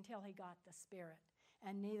works until He got the Spirit,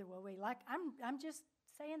 and neither will we. Like, I'm just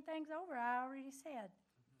saying things over I already said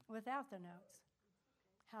without the notes.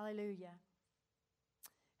 Hallelujah.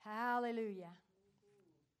 Hallelujah.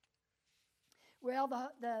 Well,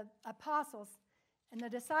 the apostles and the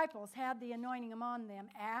disciples had the anointing among them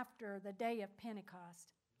after the day of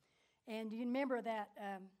Pentecost. And you remember that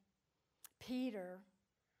Peter,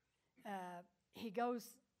 he goes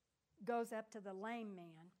up to the lame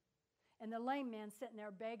man. And the lame man's sitting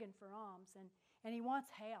there begging for alms. And he wants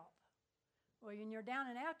help. Well, when you're down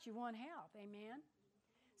and out, you want help. Amen?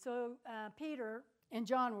 So Peter and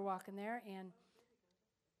John were walking there, and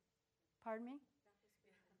pardon me?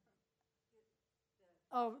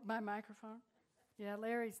 Oh, my microphone? Yeah,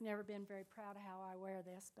 Larry's never been very proud of how I wear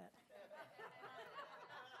this, but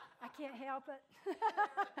I can't help it.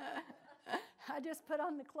 I just put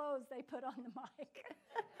on the clothes they put on the mic.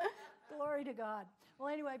 Glory to God. Well,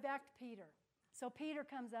 anyway, back to Peter. So Peter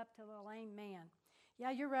comes up to the lame man.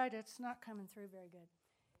 Yeah, you're right, it's not coming through very good.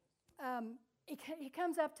 He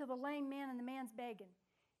comes up to the lame man, and the man's begging.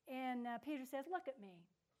 And Peter says, "Look at me."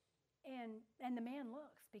 And the man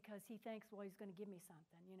looks because he thinks, well, he's going to give me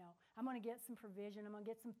something. You know, I'm going to get some provision. I'm going to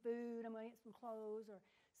get some food. I'm going to get some clothes or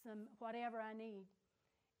some whatever I need.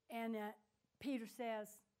 And Peter says,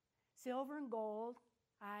 "Silver and gold,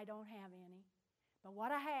 I don't have any. But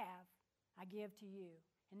what I have, I give to you.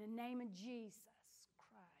 In the name of Jesus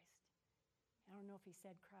Christ." I don't know if he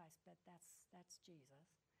said Christ, but that's Jesus.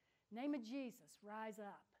 Name of Jesus, rise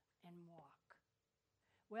up and walk.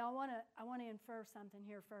 Well, I want to infer something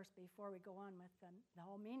here first before we go on with the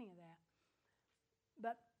whole meaning of that.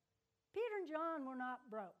 But Peter and John were not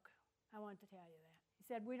broke. I want to tell you that. He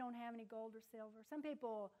said, "We don't have any gold or silver." Some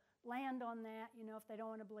people land on that, you know, if they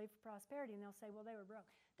don't want to believe for prosperity, and they'll say, well, they were broke.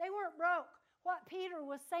 They weren't broke. What Peter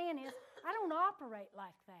was saying is, I don't operate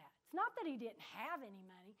like that. It's not that he didn't have any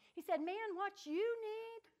money. He said, man, what you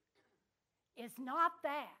need is not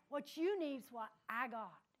that. What you need is what I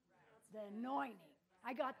got, the anointing.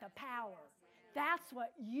 I got the power. That's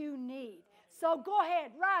what you need. So go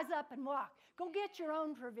ahead, rise up and walk. Go get your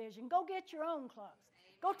own provision. Go get your own clothes.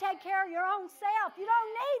 Go take care of your own self. You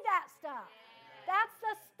don't need that stuff. That's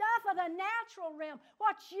the stuff of the natural realm.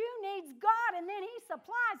 What you need is God, and then he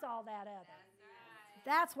supplies all that other.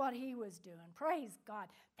 That's what he was doing. Praise God.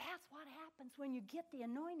 That's what happens when you get the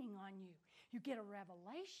anointing on you. You get a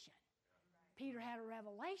revelation. Peter had a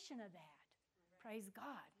revelation of that. Praise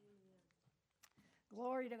God.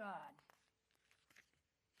 Glory to God.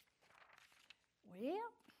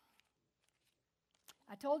 Well,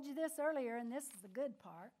 I told you this earlier, and this is the good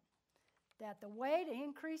part, that the way to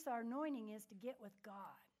increase our anointing is to get with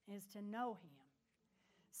God, is to know him.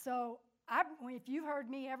 So if you've heard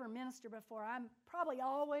me ever minister before, I'm probably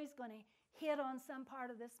always going to hit on some part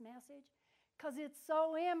of this message because it's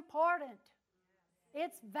so important.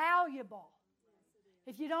 It's valuable.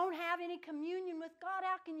 If you don't have any communion with God,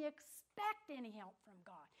 how can you expect any help from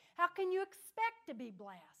God? How can you expect to be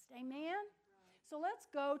blessed? Amen? So let's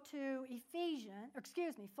go to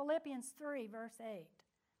Philippians 3, verse 8.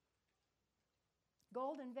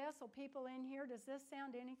 Golden vessel people in here, does this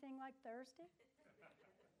sound anything like thirsty?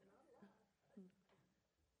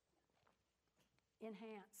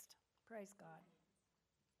 Enhanced. Praise God.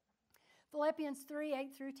 Philippians 3,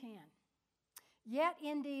 8 through 10. Yet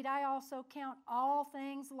indeed I also count all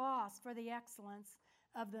things lost for the excellence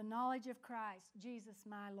of the knowledge of Christ, Jesus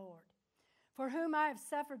my Lord, for whom I have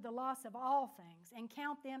suffered the loss of all things, and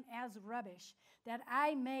count them as rubbish, that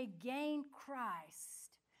I may gain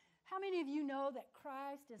Christ. How many of you know that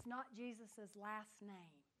Christ is not Jesus' last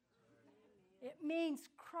name? It means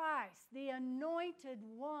Christ, the anointed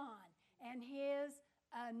one, and his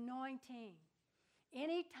anointing.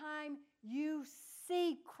 Anytime you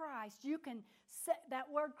see Christ, you can set that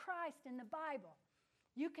word Christ in the Bible.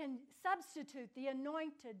 You can substitute the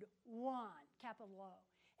anointed one, capital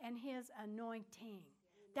O, and his anointing.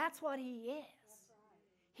 That's what he is.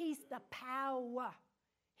 He's the power.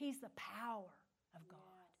 He's the power of God.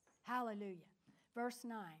 Hallelujah. Verse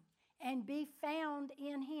 9. And be found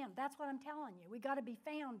in him. That's what I'm telling you. We got to be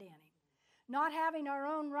found in him. Not having our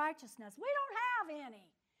own righteousness. We don't have any.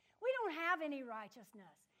 We don't have any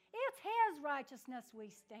righteousness. It's his righteousness we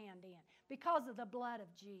stand in because of the blood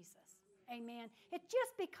of Jesus. Amen. It's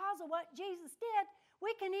just because of what Jesus did,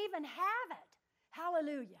 we can even have it.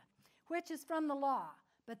 Hallelujah. Which is from the law.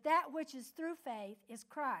 But that which is through faith is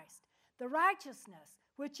Christ. The righteousness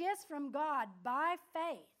which is from God by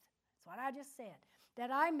faith. That's what I just said.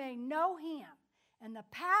 That I may know him and the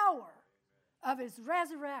power of his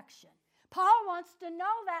resurrection. Paul wants to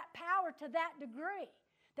know that power to that degree,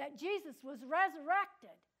 that Jesus was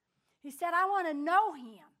resurrected. He said, I want to know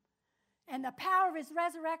him and the power of his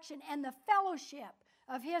resurrection and the fellowship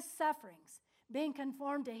of his sufferings, being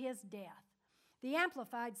conformed to his death. The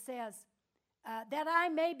Amplified says, that I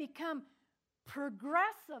may become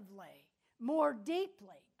progressively more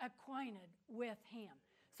deeply acquainted with him.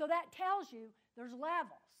 So that tells you there's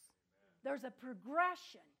levels. There's a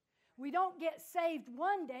progression. We don't get saved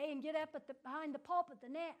one day and get up behind the pulpit the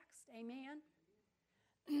next. Amen?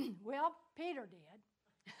 Well, Peter did.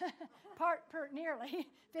 Nearly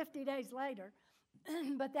 50 days later.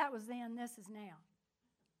 But that was then. This is now.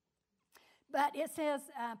 But it says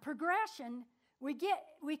progression. We get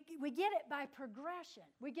it by progression.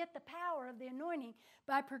 We get the power of the anointing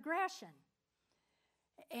by progression.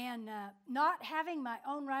 And not having my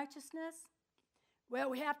own righteousness, well,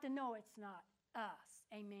 we have to know it's not us.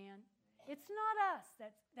 Amen. It's not us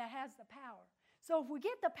that has the power. So if we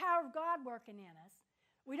get the power of God working in us,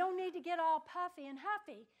 we don't need to get all puffy and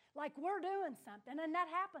huffy like we're doing something, and that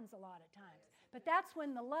happens a lot of times. But that's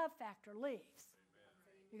when the love factor leaves.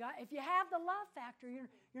 If you have the love factor,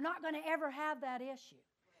 you're not going to ever have that issue.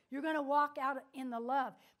 You're going to walk out in the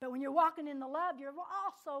love. But when you're walking in the love, you're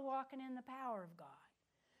also walking in the power of God.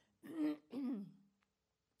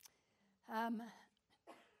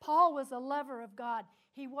 Paul was a lover of God.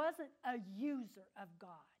 He wasn't a user of God.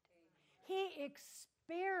 He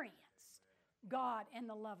experienced God and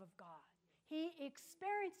the love of God. He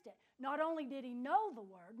experienced it. Not only did he know the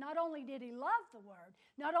Word, not only did he love the Word,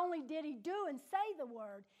 not only did he do and say the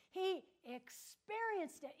Word, he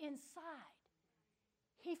experienced it inside.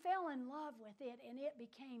 He fell in love with it, and it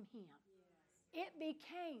became him. It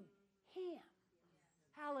became him.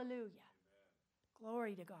 Hallelujah.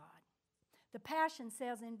 Glory to God. The Passion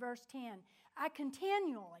says in verse 10, I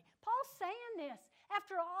continually, Paul's saying this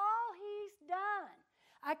after all he's done,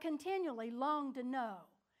 I continually long to know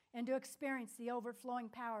and to experience the overflowing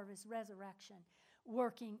power of his resurrection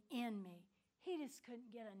working in me. He just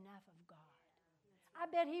couldn't get enough of God. I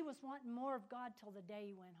bet he was wanting more of God till the day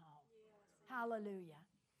he went home. Hallelujah.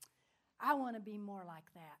 I want to be more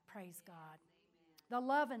like that. Praise God. The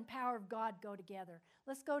love and power of God go together.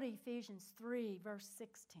 Let's go to Ephesians 3, verse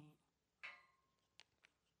 16.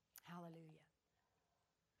 Hallelujah.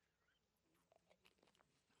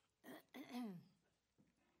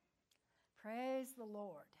 Praise the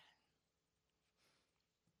Lord.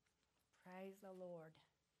 Praise the Lord.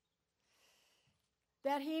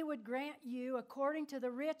 That he would grant you, according to the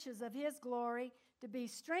riches of his glory, to be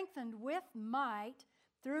strengthened with might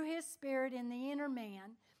through his Spirit in the inner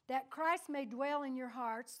man, that Christ may dwell in your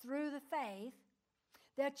hearts through the faith,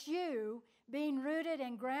 that you, being rooted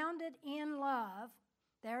and grounded in love,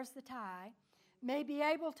 there's the tie, may be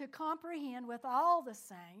able to comprehend with all the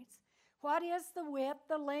saints what is the width,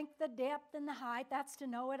 the length, the depth, and the height. That's to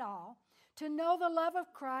know it all. To know the love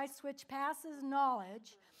of Christ which passes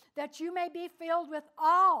knowledge, that you may be filled with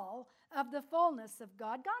all of the fullness of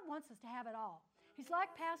God. God wants us to have it all. He's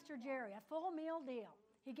like Pastor Jerry, a full meal deal.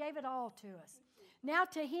 He gave it all to us. Now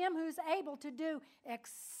to him who's able to do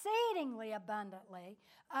exceedingly abundantly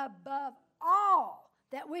above all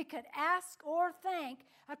that we could ask or think,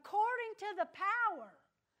 according to the power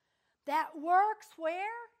that works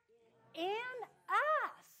where? In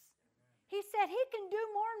us. He said he can do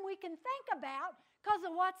more than we can think about because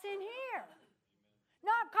of what's in here.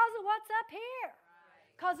 Not because of what's up here.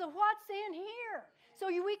 Because of what's in here.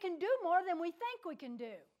 So we can do more than we think we can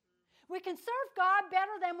do. We can serve God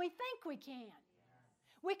better than we think we can.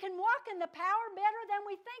 We can walk in the power better than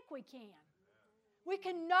we think we can. We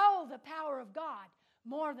can know the power of God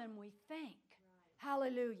more than we think.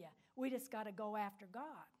 Hallelujah. We just got to go after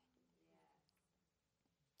God.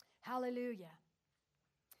 Hallelujah.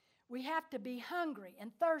 We have to be hungry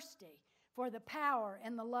and thirsty for the power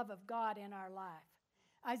and the love of God in our life.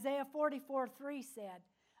 Isaiah 44:3 said,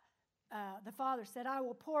 the Father said, I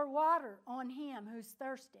will pour water on him who's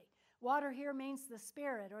thirsty. Water here means the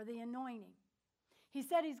Spirit or the anointing. He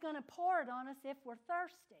said he's going to pour it on us if we're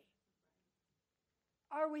thirsty.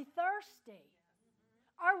 Are we thirsty?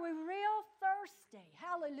 Are we real thirsty?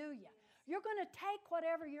 Hallelujah. You're going to take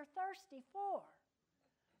whatever you're thirsty for.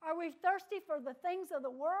 Are we thirsty for the things of the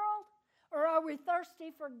world, or are we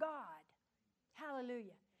thirsty for God?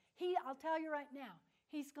 Hallelujah. I'll tell you right now,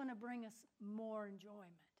 he's going to bring us more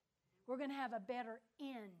enjoyment. We're going to have a better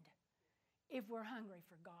end if we're hungry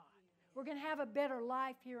for God. We're going to have a better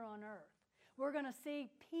life here on earth. We're going to see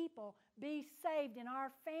people be saved in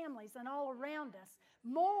our families and all around us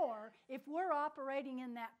more if we're operating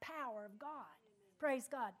in that power of God. Praise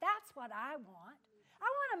God. That's what I want. I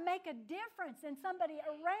want to make a difference in somebody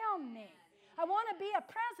around me. I want to be a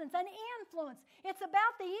presence, an influence. It's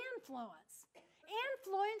about the influence.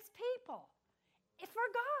 Influence people. For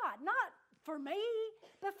God, not for me,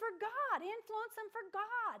 but for God. Influence them for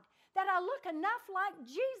God. That I look enough like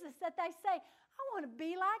Jesus that they say, I want to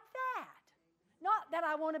be like that. Not that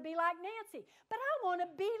I want to be like Nancy, but I want to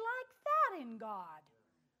be like that in God.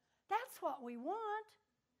 That's what we want.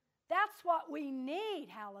 That's what we need.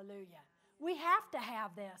 Hallelujah. We have to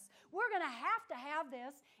have this. We're going to have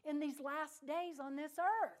this in these last days on this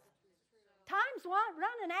earth. Time's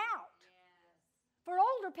running out. For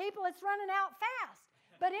older people, it's running out fast.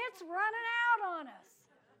 But it's running out on us.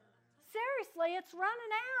 Seriously, it's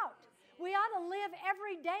running out. We ought to live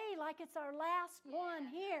every day like it's our last one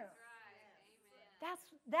here.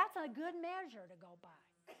 That's a good measure to go by.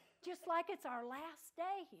 Just like it's our last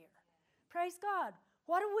day here. Praise God.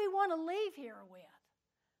 What do we want to leave here with?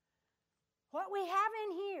 What we have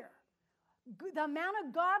in here, the amount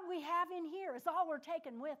of God we have in here is all we're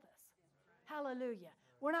taking with us. Hallelujah.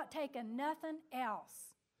 We're not taking nothing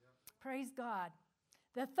else. Praise God.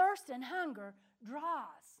 The thirst and hunger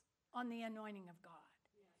draws on the anointing of God.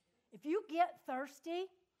 If you get thirsty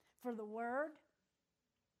for the Word,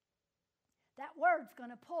 that Word's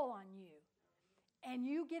going to pull on you. And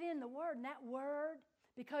you get in the Word, and that Word,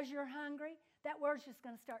 because you're hungry, that Word's just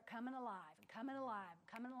going to start coming alive and coming alive and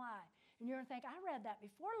coming alive. And you're going to think, I read that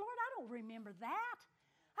before. Lord, I don't remember that.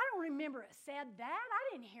 I don't remember it said that. I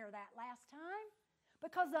didn't hear that last time.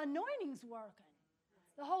 Because the anointing's working.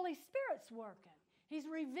 The Holy Spirit's working. He's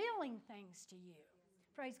revealing things to you.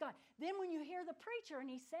 Praise God. Then when you hear the preacher and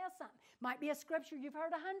he says something, might be a scripture you've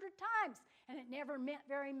heard 100 times, and it never meant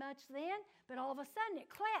very much then, but all of a sudden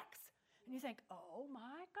it clicks. And you think, oh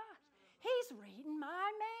my gosh, he's reading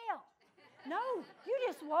my mail. No, you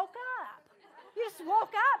just woke up. You just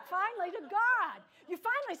woke up finally to God. You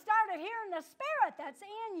finally started hearing the Spirit that's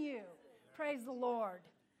in you. Praise the Lord.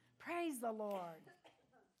 Praise the Lord.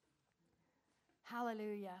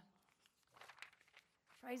 Hallelujah.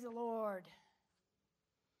 Praise the Lord.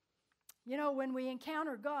 You know, when we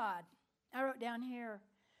encounter God, I wrote down here,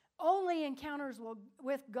 only encounters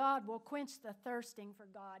with God will quench the thirsting for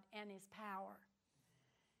God and His power.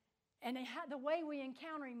 And the way we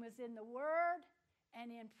encounter Him is in the Word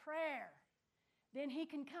and in prayer. Then He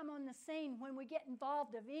can come on the scene when we get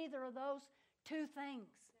involved of either of those two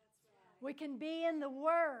things. We can be in the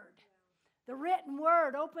Word, the written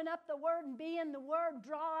Word, open up the Word and be in the Word,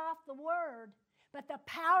 draw off the Word. But the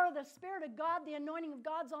power of the Spirit of God, the anointing of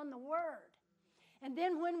God's on the Word. And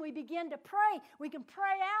then when we begin to pray, we can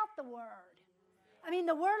pray out the Word. I mean,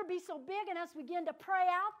 the Word will be so big in us, we begin to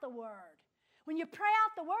pray out the Word. When you pray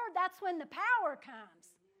out the Word, that's when the power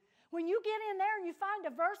comes. When you get in there and you find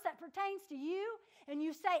a verse that pertains to you, and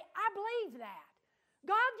you say, I believe that.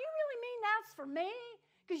 God, do you really mean that's for me?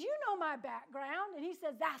 Because you know my background. And He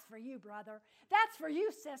says, that's for you, brother. That's for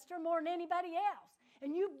you, sister, more than anybody else.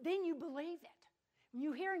 And then you believe it. When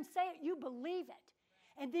you hear Him say it, you believe it.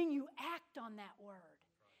 And then you act on that word.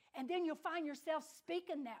 And then you'll find yourself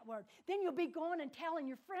speaking that word. Then you'll be going and telling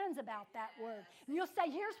your friends about that word. And you'll say,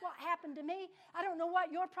 here's what happened to me. I don't know what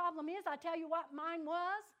your problem is. I tell you what mine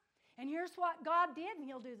was. And here's what God did. And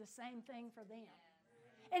He'll do the same thing for them.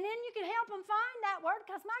 And then you can help them find that word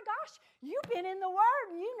because, my gosh, you've been in the Word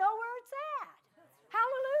and you know where it's at.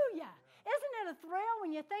 Hallelujah. Isn't it a thrill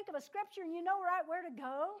when you think of a scripture and you know right where to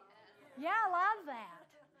go? Yeah, I love that.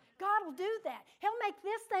 God will do that. He'll make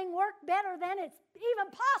this thing work better than it's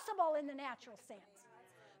even possible in the natural sense.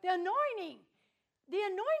 The anointing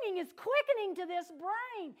is quickening to this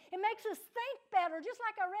brain. It makes us think better, just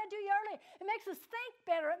like I read to you earlier. It makes us think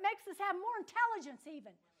better. It makes us have more intelligence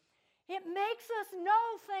even. It makes us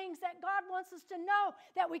know things that God wants us to know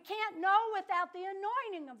that we can't know without the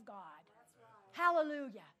anointing of God.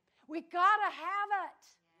 Hallelujah. We got to have it.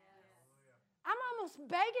 I'm almost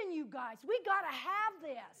begging you guys. We got to have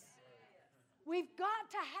this. We've got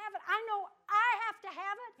to have it. I know I have to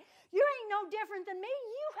have it. You ain't no different than me.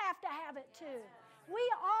 You have to have it too. We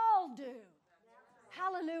all do.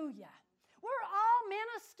 Hallelujah. We're all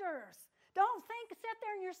ministers. Don't sit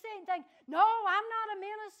there in your seat and think, no, I'm not a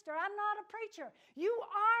minister. I'm not a preacher. You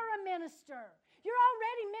are a minister. You're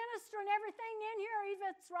already ministering everything in here, even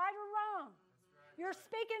if it's right or wrong. You're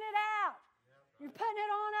speaking it out. You're putting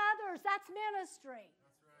it on others. That's ministry.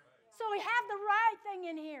 So we have the right thing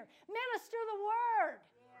in here. Minister the Word.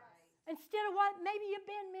 Instead of what maybe you've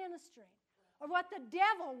been ministering. Or what the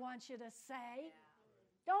devil wants you to say.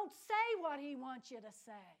 Don't say what he wants you to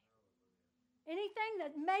say. Anything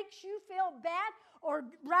that makes you feel bad or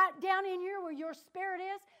right down in here where your spirit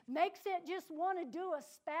is, makes it just want to do a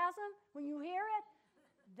spasm when you hear it,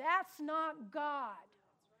 that's not God.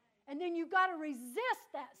 And then you've got to resist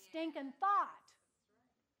that stinking thought.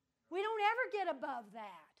 We don't ever get above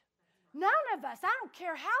that. None of us. I don't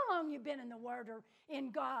care how long you've been in the Word or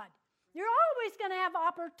in God. You're always going to have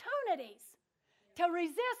opportunities to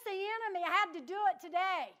resist the enemy. I had to do it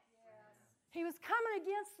today. He was coming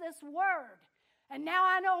against this Word. And now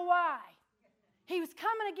I know why. He was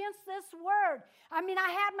coming against this Word. I mean,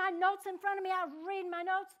 I had my notes in front of me. I was reading my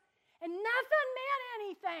notes. And nothing meant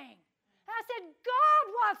anything. And I said, God,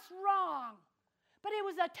 what's wrong? But it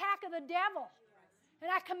was an attack of the devil. And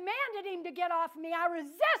I commanded him to get off me. I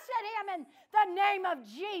resisted him in the name of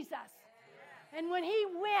Jesus. And when he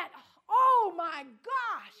went, oh my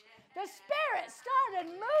gosh, The Spirit started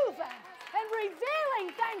moving and revealing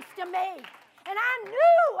things to me. And I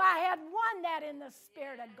knew I had won that in the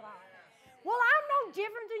Spirit of God. Well, I'm no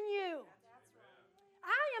different than you.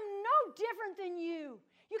 I am no different than you.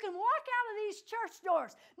 You can walk out of these church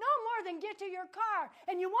doors no more than get to your car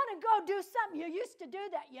and you want to go do something you used to do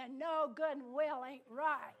that you know good and well ain't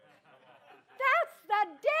right. That's the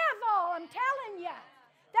devil, I'm telling you.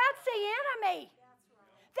 That's the enemy.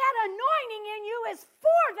 That anointing in you is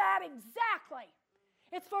for that exactly.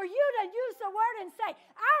 It's for you to use the word and say,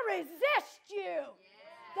 I resist you.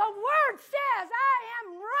 The word says I am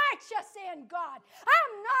righteous in God.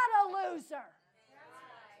 I'm not a loser.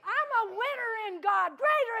 I'm a winner in God.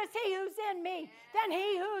 Greater is he who's in me than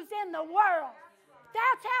he who's in the world.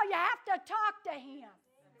 That's how you have to talk to him.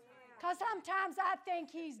 Because sometimes I think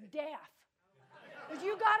he's deaf. But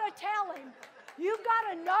you got to tell him. You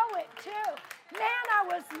got to know it too. Man, I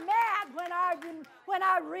was mad when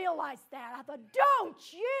I realized that. I thought, don't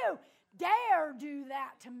you dare do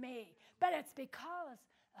that to me. But it's because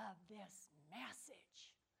of this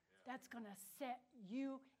message that's going to set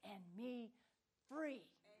you and me free.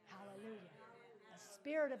 Hallelujah. The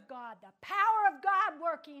Spirit of God, the power of God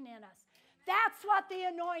working in us. That's what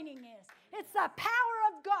the anointing is. It's the power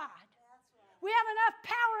of God. We have enough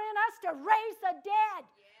power in us to raise the dead.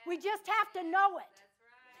 We just have to know it.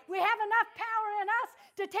 We have enough power in us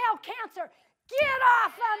to tell cancer, get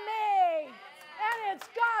off of me. And it's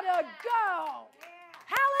got to go.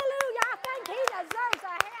 Hallelujah. I think he deserves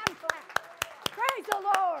a hand clap. Praise the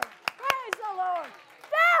Lord. Praise the Lord.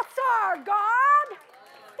 That's our God.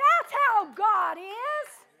 That's how God is.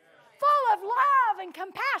 Full of love and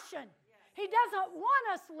compassion. He doesn't want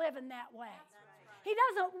us living that way. He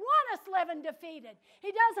doesn't want us living defeated.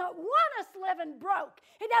 He doesn't want us living broke.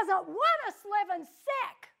 He doesn't want us living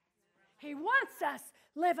sick. He wants us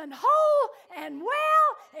living whole and well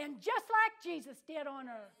and just like Jesus did on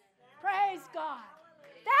earth. Praise God.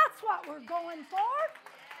 That's what we're going for.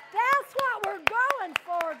 That's what we're going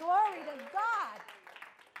for. Glory to God.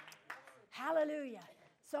 Hallelujah.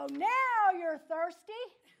 So now you're thirsty.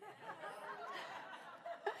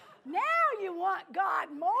 Now you want God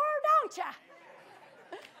more, don't you?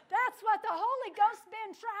 That's what the Holy Ghost's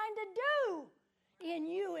been trying to do in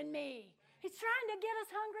you and me. He's trying to get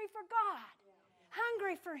us hungry for God,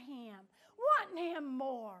 hungry for Him, wanting Him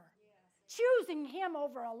more, choosing Him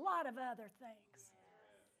over a lot of other things.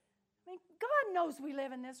 I mean, God knows we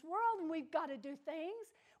live in this world and we've got to do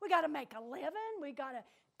things. We got to make a living. We got to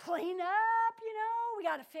clean up, We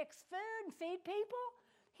got to fix food and feed people.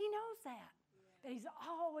 He knows that. But He's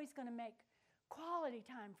always going to make quality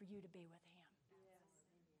time for you to be with Him.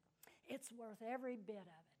 It's worth every bit of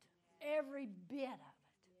it. Every bit of it.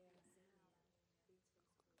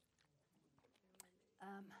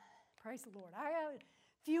 Praise the Lord. I have a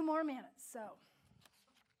few more minutes, so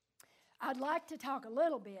I'd like to talk a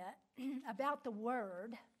little bit about the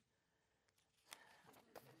Word.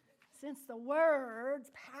 Since the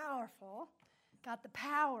Word's powerful, got the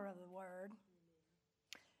power of the Word,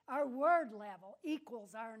 our Word level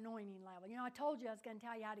equals our anointing level. I told you I was going to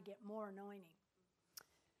tell you how to get more anointing.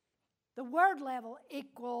 The Word level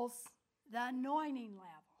equals the anointing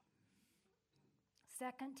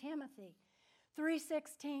level. 2 Timothy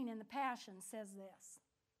 3:16 in the Passion says this.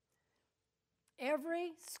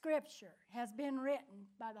 Every scripture has been written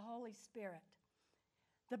by the Holy Spirit,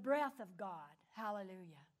 the breath of God.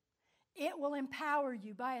 Hallelujah. It will empower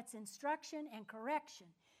you by its instruction and correction,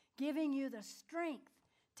 giving you the strength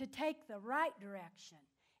to take the right direction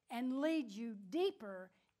and lead you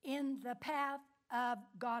deeper in the path of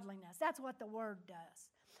godliness. That's what the Word does.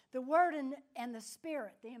 The Word and the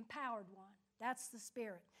Spirit, the empowered one, that's the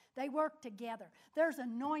Spirit. They work together. There's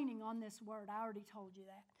anointing on this Word. I already told you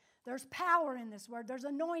that. There's power in this Word. There's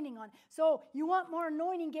anointing on it. So you want more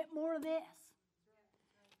anointing, get more of this.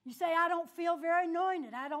 You say, I don't feel very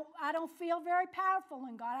anointed. I don't feel very powerful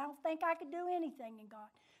in God. I don't think I could do anything in God.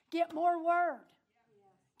 Get more Word.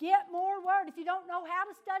 Get more Word. If you don't know how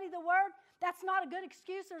to study the Word, that's not a good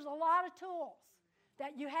excuse. There's a lot of tools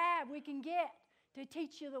that you have, we can get to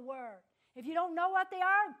teach you the Word. If you don't know what they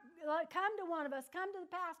are, come to one of us. Come to the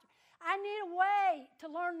pastor. I need a way to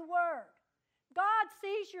learn the Word. God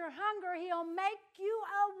sees your hunger. He'll make you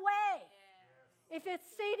a way. If it's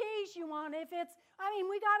CDs you want,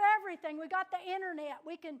 we got everything. We got the internet.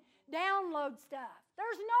 We can download stuff.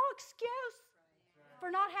 There's no excuse for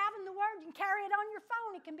not having the Word. You can carry it on your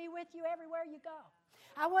phone. It can be with you everywhere you go.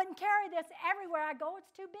 I wouldn't carry this everywhere I go.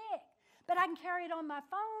 It's too big. But I can carry it on my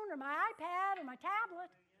phone or my iPad or my tablet.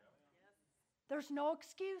 There's no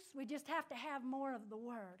excuse. We just have to have more of the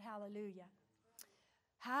Word. Hallelujah.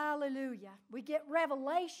 Hallelujah. We get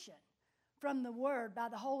revelation from the Word by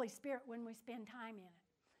the Holy Spirit when we spend time in it.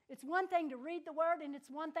 It's one thing to read the Word, and it's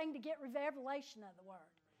one thing to get revelation of the Word.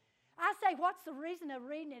 I say, what's the reason of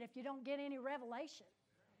reading it if you don't get any revelation?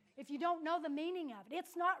 If you don't know the meaning of it?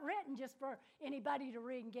 It's not written just for anybody to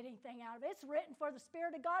read and get anything out of it. It's written for the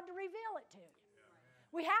Spirit of God to reveal it to you.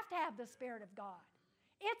 We have to have the Spirit of God.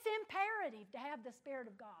 It's imperative to have the Spirit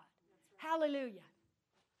of God. Hallelujah.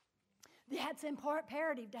 That's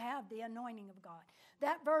imperative to have the anointing of God.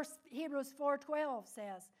 That verse, Hebrews 4:12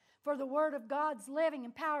 says, "For the word of God's living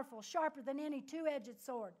and powerful, sharper than any two-edged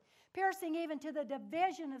sword, piercing even to the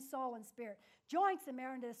division of soul and spirit, joints and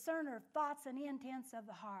marrow, and discerner of thoughts and intents of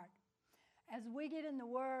the heart." As we get in the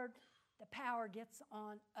Word, the power gets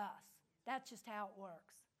on us. That's just how it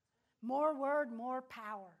works. More Word, more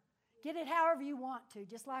power. Get it however you want to,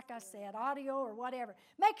 just like I said, audio or whatever.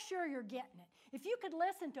 Make sure you're getting it. If you could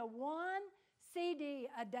listen to one CD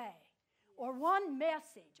a day or one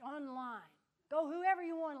message online, go whoever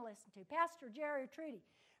you want to listen to, Pastor Jerry or Trudy,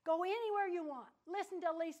 go anywhere you want. Listen to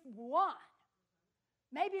at least one.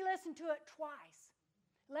 Maybe listen to it twice.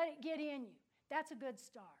 Let it get in you. That's a good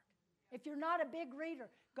start. If you're not a big reader,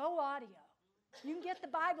 go audio. You can get the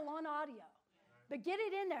Bible on audio. But get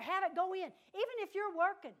it in there. Have it go in. Even if you're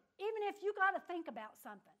working, even if you got to think about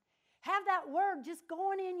something, have that Word just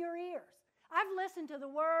going in your ears. I've listened to the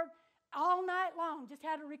Word all night long, just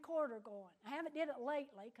had a recorder going. I haven't did it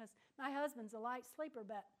lately because my husband's a light sleeper,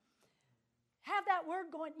 but have that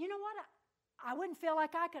Word going. You know what? I wouldn't feel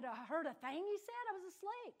like I could have heard a thing he said. I was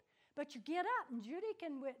asleep. But you get up, and Judy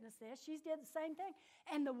can witness this. She's did the same thing.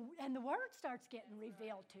 And the Word starts getting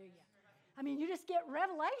revealed to you. I mean, you just get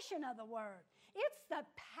revelation of the Word. It's the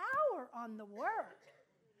power on the Word.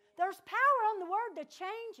 There's power on the Word to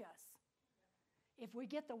change us. If we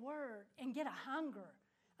get the Word and get a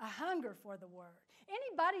hunger for the Word.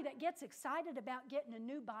 Anybody that gets excited about getting a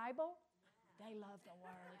new Bible, they love the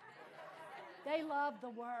Word. They love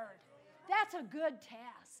the Word. That's a good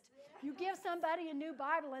test. You give somebody a new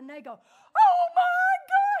Bible and they go, "Oh my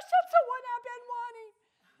gosh, that's the one I've been wanting."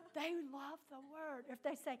 They love the Word. If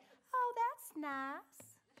they say, "Oh, that's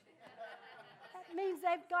nice," that means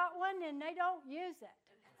they've got one and they don't use it.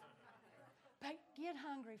 But get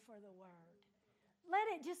hungry for the Word. Let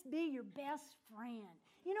it just be your best friend.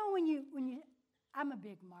 You know, when you, I'm a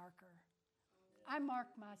big marker. I mark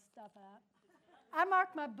my stuff up. I mark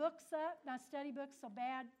my books up, my study books, so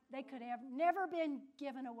bad they could have never been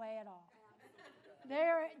given away at all.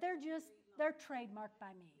 They're trademarked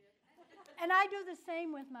by me. And I do the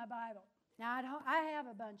same with my Bible. Now, I have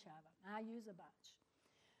a bunch of them. I use a bunch.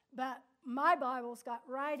 But my Bible's got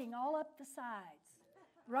writing all up the sides,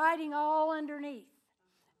 writing all underneath,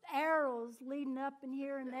 arrows leading up in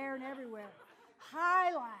here and there and everywhere,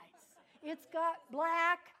 highlights. It's got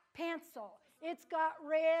black pencil. It's got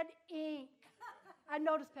red ink. I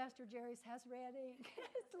noticed Pastor Jerry's has red ink.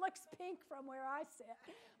 It looks pink from where I sit,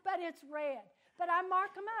 but it's red. But I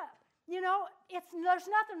mark them up. You know, there's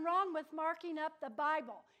nothing wrong with marking up the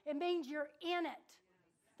Bible. It means you're in it.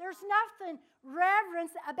 There's nothing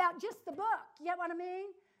reverence about just the book. You get what I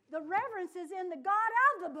mean? The reverence is in the God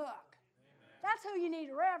of the book. Amen. That's who you need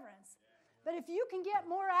to reverence. But if you can get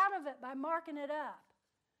more out of it by marking it up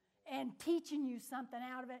and teaching you something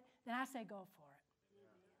out of it, then I say go for it.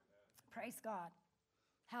 Yeah. Praise God.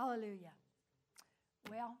 Hallelujah.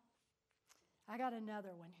 Well, I got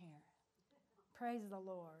another one here. Praise the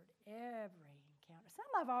Lord. Every encounter. Some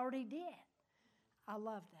I've already did. I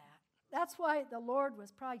love that. That's why the Lord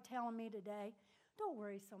was probably telling me today, don't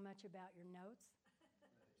worry so much about your notes.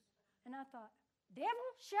 And I thought,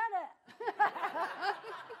 devil, shut up.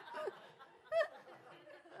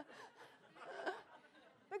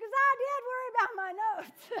 Because I did worry about my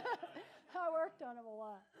notes. I worked on them a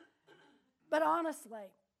lot. But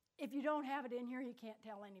honestly, if you don't have it in here, you can't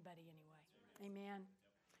tell anybody anyway. Amen.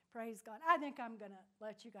 Praise God. I think I'm going to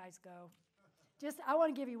let you guys go. I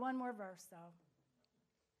want to give you one more verse, though.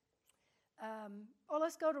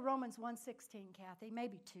 Let's go to Romans 1:16, Kathy.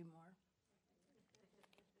 Maybe two more.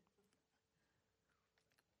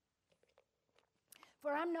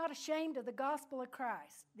 For I'm not ashamed of the gospel of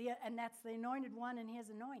Christ, and that's the anointed one and his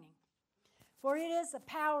anointing. For it is the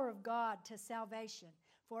power of God to salvation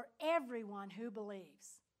for everyone who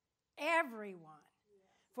believes. Everyone.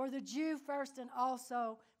 For the Jew first and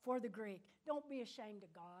also for the Greek. Don't be ashamed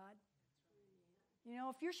of God. You know,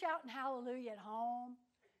 if you're shouting hallelujah at home,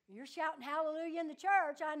 you're shouting hallelujah in the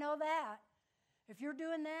church, I know that. If you're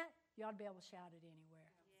doing that, you ought to be able to shout it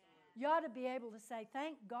anywhere. You ought to be able to say,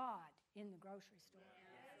 thank God in the grocery store.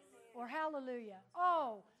 Or hallelujah.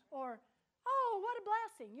 Or, what a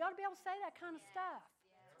blessing. You ought to be able to say that kind of stuff.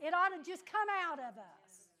 It ought to just come out of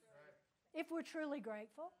us. If we're truly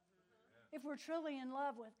grateful, if we're truly in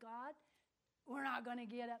love with God, we're not going to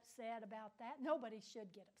get upset about that. Nobody should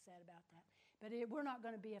get upset about that. But we're not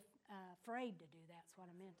going to be afraid to do that. That's what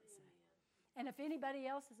I meant to say. And if anybody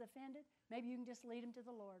else is offended, maybe you can just lead them to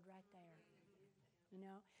the Lord right there. You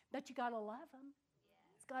know, but you got to love them.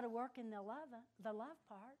 It's got to work in the love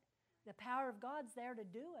part. The power of God's there to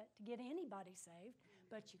do it, to get anybody saved,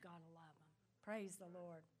 but you got to love them. Praise the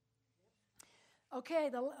Lord. Okay,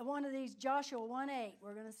 one of these, Joshua 1:8.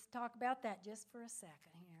 We're going to talk about that just for a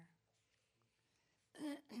second here.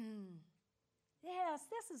 Yes,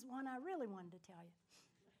 this is one I really wanted to tell you.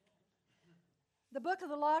 The book of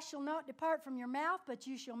the law shall not depart from your mouth, but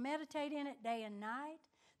you shall meditate in it day and night,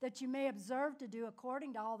 that you may observe to do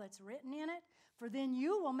according to all that's written in it. For then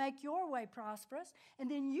you will make your way prosperous, and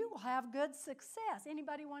then you will have good success.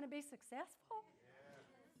 Anybody want to be successful?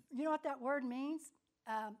 Yeah. You know what that word means?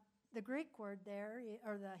 The Greek word there,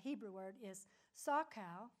 or the Hebrew word, is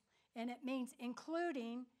sakau, and it means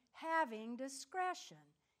including having discretion,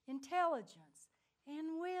 intelligence,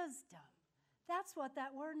 and wisdom. That's what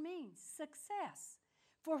that word means, success.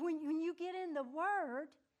 For when you get in the Word,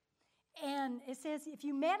 and it says if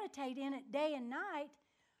you meditate in it day and night,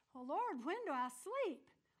 well, Lord, when do I sleep?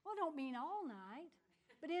 Well, it don't mean all night,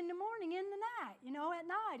 but in the morning, in the night, at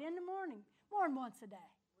night, in the morning, more than once a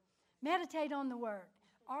day. Meditate on the Word.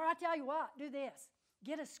 Or I tell you what, do this.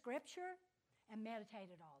 Get a scripture and meditate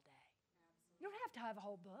it all day. You don't have to have a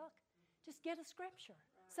whole book. Just get a scripture,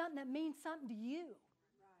 something that means something to you,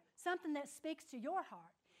 something that speaks to your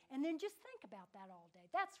heart. And then just think about that all day.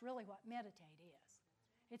 That's really what meditate is.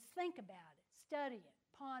 It's think about it, study it,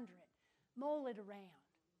 ponder it, mull it around.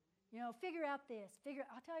 Figure out this.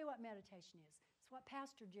 I'll tell you what meditation is. It's what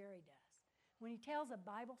Pastor Jerry does. When he tells a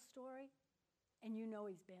Bible story and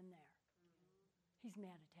he's been there, he's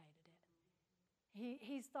meditated it.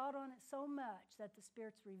 He's thought on it so much that the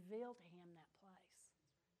Spirit's revealed to him that place.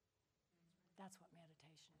 That's what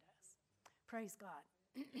meditation does. Praise God.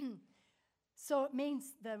 So it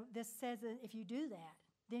means, this says that if you do that,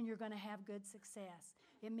 then you're going to have good success.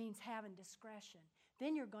 It means having discretion.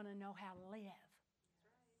 Then you're going to know how to live.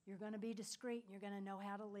 You're going to be discreet, and you're going to know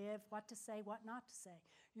how to live, what to say, what not to say.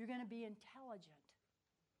 You're going to be intelligent.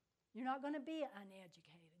 You're not going to be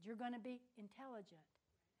uneducated. You're going to be intelligent.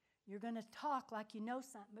 You're going to talk like you know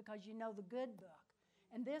something because you know the good book.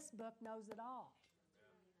 And this book knows it all.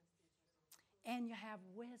 And you have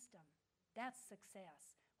wisdom. That's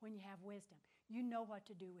success when you have wisdom. You know what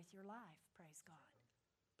to do with your life. Praise God.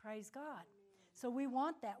 Praise God. So we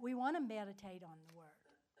want that. We want to meditate on the Word.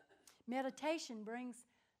 Meditation brings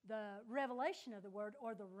the revelation of the Word,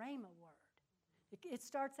 or the Rhema word. It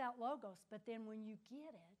starts out logos, but then when you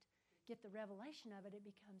get the revelation of it, it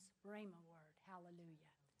becomes Rhema word. Hallelujah.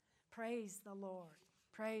 Praise the Lord.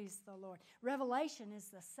 Praise the Lord. Revelation is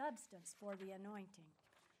the substance for the anointing.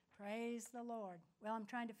 Praise the Lord. Well, I'm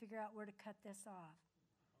trying to figure out where to cut this off.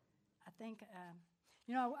 I think,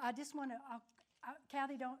 I just want to,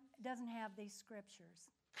 Kathy doesn't have these scriptures.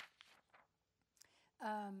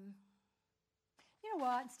 You know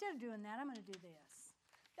what? Instead of doing that, I'm going to do this.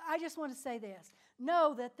 I just want to say this.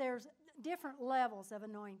 Know that there's different levels of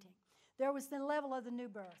anointing. There was the level of the new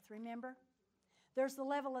birth, remember? There's the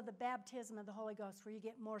level of the baptism of the Holy Ghost where you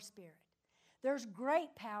get more Spirit. There's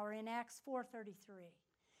great power in Acts 4:33.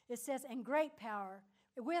 It says, with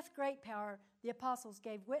great power, the apostles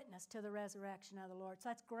gave witness to the resurrection of the Lord. So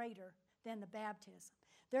that's greater than the baptism.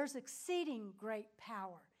 There's exceeding great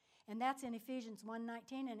power. And that's in Ephesians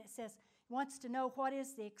 1:19, and it says, wants to know what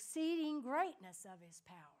is the exceeding greatness of His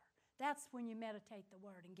power. That's when you meditate the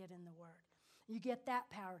Word and get in the Word. You get that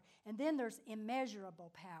power. And then there's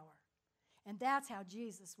immeasurable power. And that's how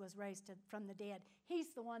Jesus was raised from the dead.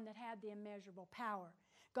 He's the one that had the immeasurable power.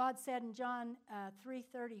 God said in John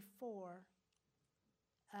 3:34,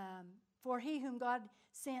 for he whom God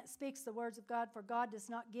sent speaks the words of God, for God does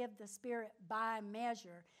not give the Spirit by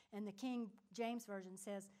measure. And the King James Version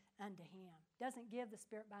says, unto him. Doesn't give the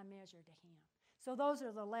Spirit by measure to him. So those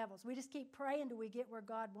are the levels. We just keep praying till we get where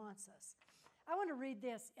God wants us. I want to read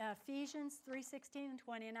this, Ephesians 3:16 and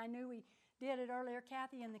 20, and I knew we did it earlier,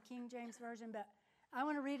 Kathy, in the King James Version, but I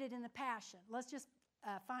want to read it in the Passion. Let's just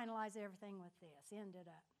finalize everything with this, end it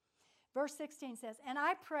up. Verse 16 says, and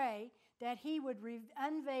I pray that He would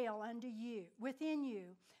unveil unto you, within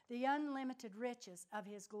you, the unlimited riches of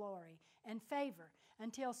His glory and favor,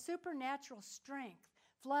 until supernatural strength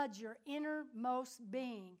floods your innermost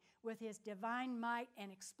being with His divine might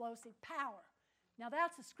and explosive power. Now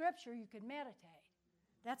that's a scripture you could meditate.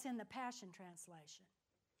 That's in the Passion Translation.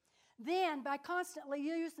 Then, by constantly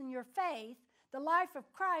using your faith, The life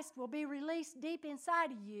of Christ will be released deep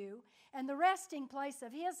inside of you, and the resting place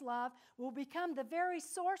of His love will become the very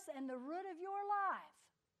source and the root of your life.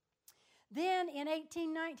 Then in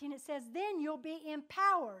 18:19 it says, then you'll be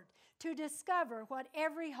empowered to discover what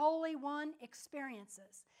every Holy One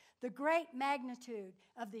experiences, the great magnitude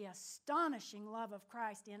of the astonishing love of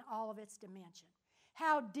Christ in all of its dimension.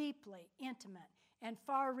 How deeply intimate and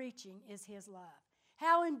far-reaching is His love.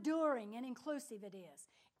 How enduring and inclusive it is.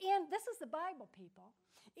 This is the Bible, people.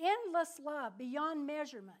 Endless love beyond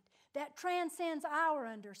measurement that transcends our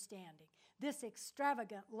understanding. This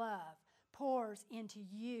extravagant love pours into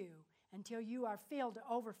you until you are filled to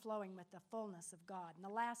overflowing with the fullness of God. And the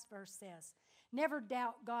last verse says, never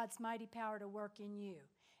doubt God's mighty power to work in you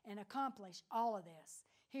and accomplish all of this.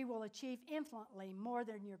 He will achieve infinitely more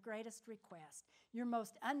than your greatest request, your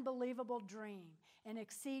most unbelievable dream, and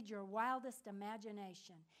exceed your wildest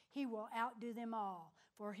imagination. He will outdo them all,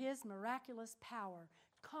 for His miraculous power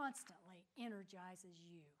constantly energizes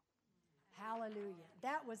you. Hallelujah.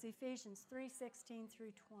 That was Ephesians 3:16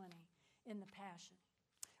 through 20 in the Passion.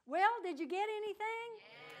 Well, did you get anything?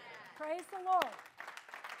 Yeah. Praise the Lord.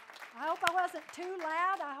 I hope I wasn't too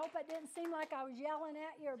loud. I hope it didn't seem like I was yelling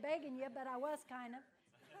at you or begging you, but I was kind of.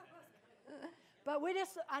 But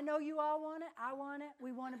I know you all want it. I want it.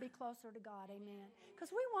 We want to be closer to God. Amen.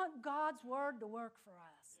 Because we want God's Word to work for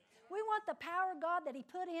us. We want the power of God that He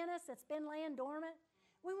put in us that's been laying dormant.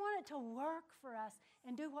 We want it to work for us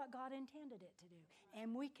and do what God intended it to do.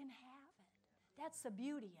 And we can have it. That's the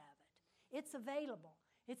beauty of it. It's available.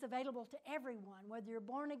 It's available to everyone, whether you're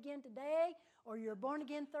born again today or you're born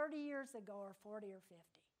again 30 years ago or 40 or 50.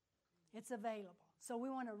 It's available. So we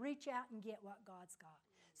want to reach out and get what God's got.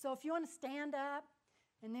 So if you want to stand up,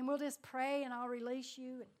 and then we'll just pray and I'll release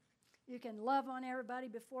you. And you can love on everybody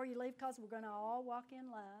before you leave because we're going to all walk in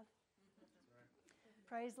love.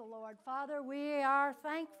 Praise the Lord. Father, we are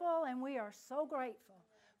thankful and we are so grateful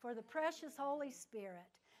for the precious Holy Spirit.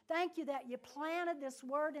 Thank you that you planted this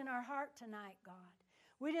word in our heart tonight, God.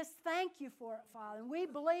 We just thank you for it, Father. And we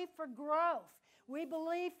believe for growth. We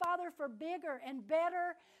believe, Father, for bigger and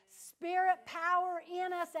better Spirit power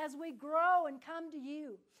in us as we grow and come to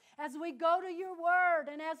you, as we go to your word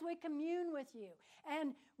and as we commune with you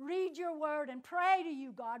and read your word and pray to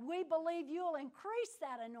you, God. We believe you'll increase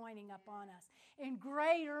that anointing upon us in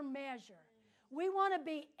greater measure. We want to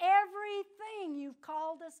be everything you've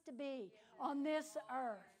called us to be on this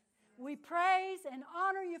earth. We praise and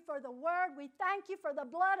honor you for the word. We thank you for the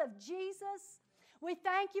blood of Jesus. We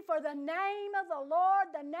thank you for the name of the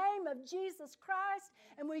Lord, the name of Jesus Christ.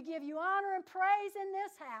 And we give you honor and praise in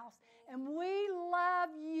this house. And we love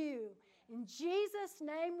you. In Jesus'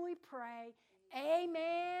 name we pray.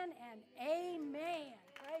 Amen and amen.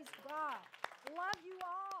 Praise God. Love you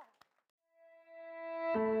all.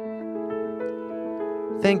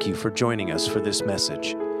 Thank you for joining us for this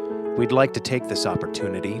message. We'd like to take this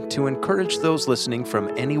opportunity to encourage those listening from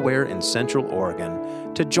anywhere in Central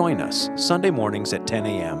Oregon to join us Sunday mornings at 10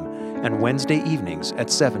 a.m. and Wednesday evenings at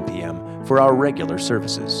 7 p.m. for our regular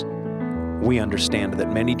services. We understand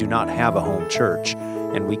that many do not have a home church,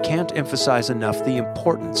 and we can't emphasize enough the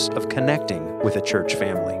importance of connecting with a church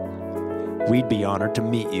family. We'd be honored to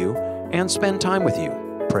meet you and spend time with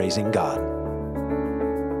you, praising God.